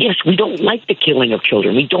killing. Yes, we don't like the killing of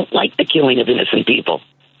children. We don't like the killing of innocent people.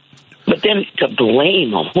 But then to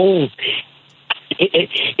blame a whole...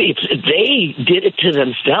 they did it to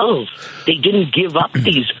themselves. They didn't give up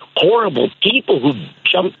these horrible people who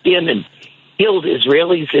jumped in and killed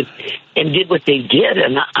Israelis and did what they did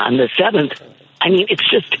on the 7th. I mean,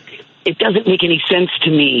 it doesn't make any sense to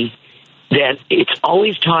me that it's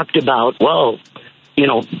always talked about, well,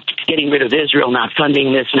 getting rid of Israel, not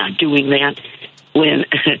funding this, not doing that, when,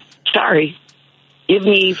 sorry, give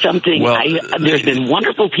me something. Well, there's been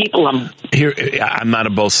wonderful people. I'm not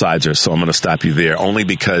on both sides, so I'm going to stop you there, only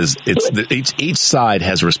because each side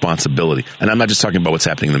has responsibility. And I'm not just talking about what's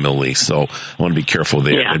happening in the Middle East, so I want to be careful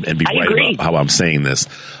there and be right about how I'm saying this.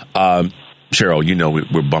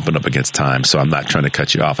 Cheryl, we're bumping up against time, so I'm not trying to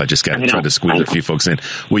cut you off. I just got to try to squeeze a few folks in.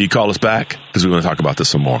 Will you call us back? Because we want to talk about this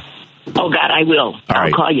some more. Oh, God, I will.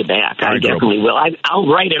 I'll call you back. I definitely will. I'll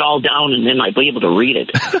write it all down, and then I'll be able to read it.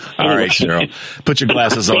 All right, Cheryl. Put your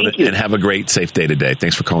glasses on and have a great, safe day today.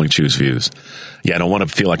 Thanks for calling Choose Views. Yeah, I don't want to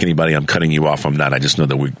feel like anybody I'm cutting you off. I'm not. I just know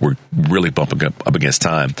that we're really bumping up against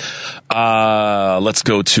time. Let's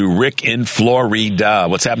go to Rick in Florida.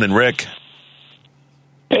 What's happening, Rick?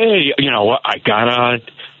 Hey, you know what?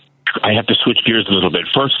 I have to switch gears a little bit.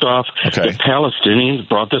 First off, the Palestinians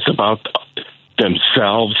brought this about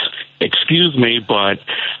themselves. Excuse me, but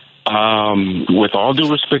with all due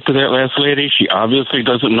respect to that last lady, she obviously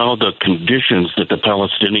doesn't know the conditions that the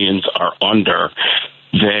Palestinians are under,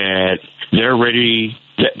 that they're ready,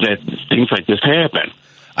 that things like this happen.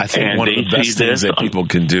 I think one of the best things that people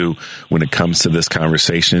can do when it comes to this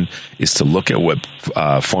conversation is to look at what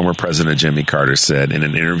former President Jimmy Carter said in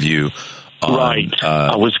an interview. Right.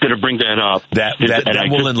 I was going to bring that up. That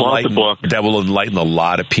will enlighten a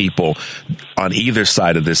lot of people on either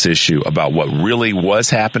side of this issue about what really was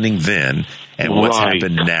happening then and what's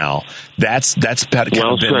happened now. That's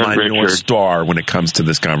been my North Star when it comes to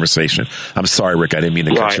this conversation. I'm sorry, Rick. I didn't mean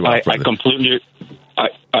to cut you off. I completely.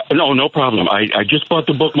 No problem. I just bought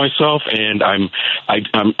the book myself, and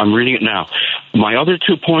I'm reading it now. My other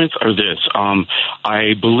 2 points are this.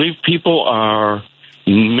 I believe people are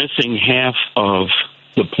missing half of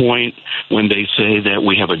the point when they say that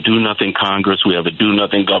we have a do-nothing Congress, we have a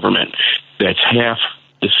do-nothing government. That's half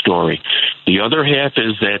the story. The other half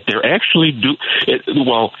is that they're actually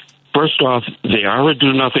first off, they are a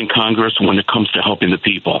do-nothing Congress when it comes to helping the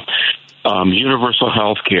people. Universal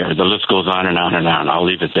health care, the list goes on and on and on. I'll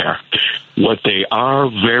leave it there. What they are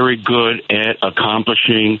very good at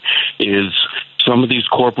accomplishing is some of these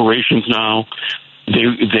corporations now,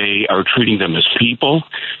 they are treating them as people.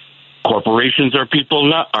 Corporations are people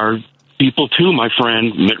too, my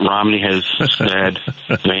friend. Mitt Romney has said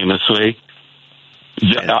famously,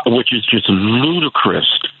 which is just ludicrous.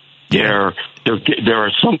 There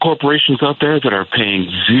are some corporations out there that are paying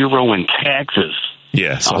zero in taxes.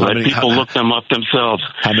 Yes, I'll let people look them up themselves.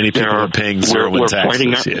 How many people are paying zero in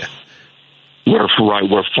taxes? We're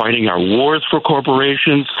fighting our wars for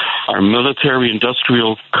corporations. Our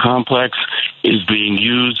military-industrial complex is being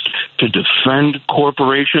used to defend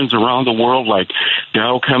corporations around the world, like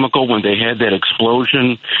Dow Chemical when they had that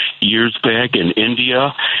explosion years back in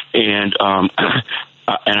India, and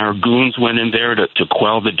our goons went in there to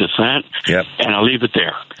quell the dissent. Yep. And I'll leave it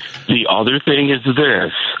there. The other thing is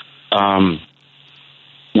this.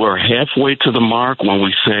 We're halfway to the mark when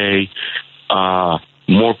we say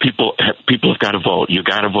more people have got to vote. You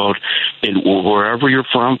got to vote. And wherever you're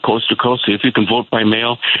from, coast to coast, see if you can vote by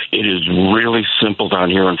mail. It is really simple down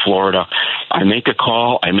here in Florida. I make a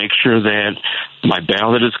call. I make sure that my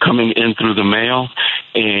ballot is coming in through the mail,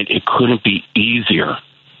 and it couldn't be easier.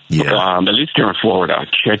 Yeah. At least here in Florida.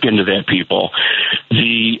 Check into that, people.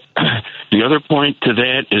 The other point to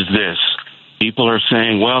that is this. People are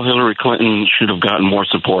saying, well, Hillary Clinton should have gotten more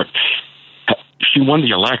support. She won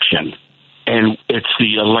the election, and it's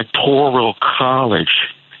the Electoral College.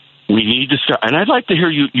 We need to start, and I'd like to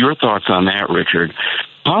hear your thoughts on that, Richard.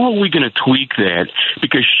 How are we going to tweak that?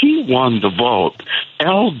 Because she won the vote.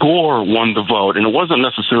 Al Gore won the vote, and it wasn't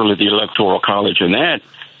necessarily the Electoral College in that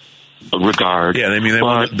regard. Yeah, I mean,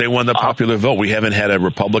 they won the popular vote. We haven't had a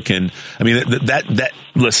Republican. I mean,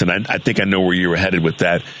 listen, I think I know where you were headed with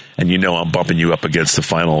that, and you know I'm bumping you up against the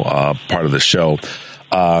final part of the show.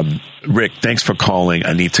 Rick, thanks for calling.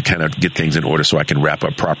 I need to kind of get things in order so I can wrap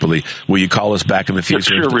up properly. Will you call us back in the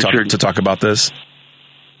future to talk about this?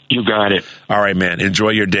 You got it. All right, man. Enjoy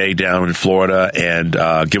your day down in Florida, and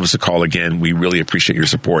give us a call again. We really appreciate your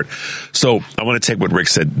support. So I want to take what Rick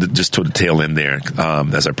said just to the tail end there,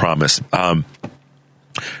 as I promised.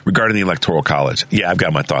 Regarding the Electoral College, yeah, I've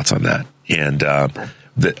got my thoughts on that. And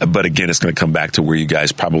but again, it's going to come back to where you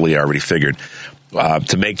guys probably already figured.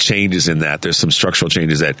 To make changes in that, there's some structural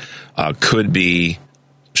changes that should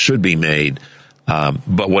be made.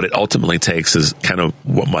 But what it ultimately takes is kind of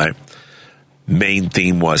what my main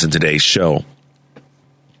theme was in today's show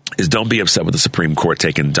is don't be upset with the Supreme Court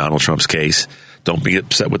taking Donald Trump's case. Don't be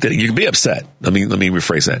upset with it. You can be upset. Let me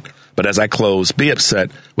rephrase that. But as I close, be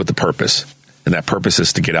upset with the purpose. And that purpose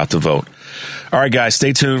is to get out to vote. All right, guys,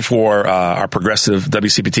 stay tuned for our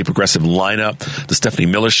WCPT progressive lineup. The Stephanie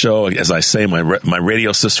Miller Show, as I say, my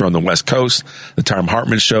radio sister on the West Coast. The Tom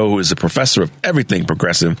Hartman Show, who is a professor of everything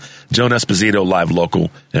progressive. Joan Esposito, live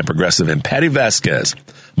local and progressive. And Patty Vasquez,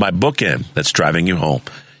 my bookend that's driving you home.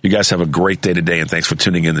 You guys have a great day today, and thanks for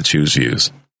tuning in to Choose Views.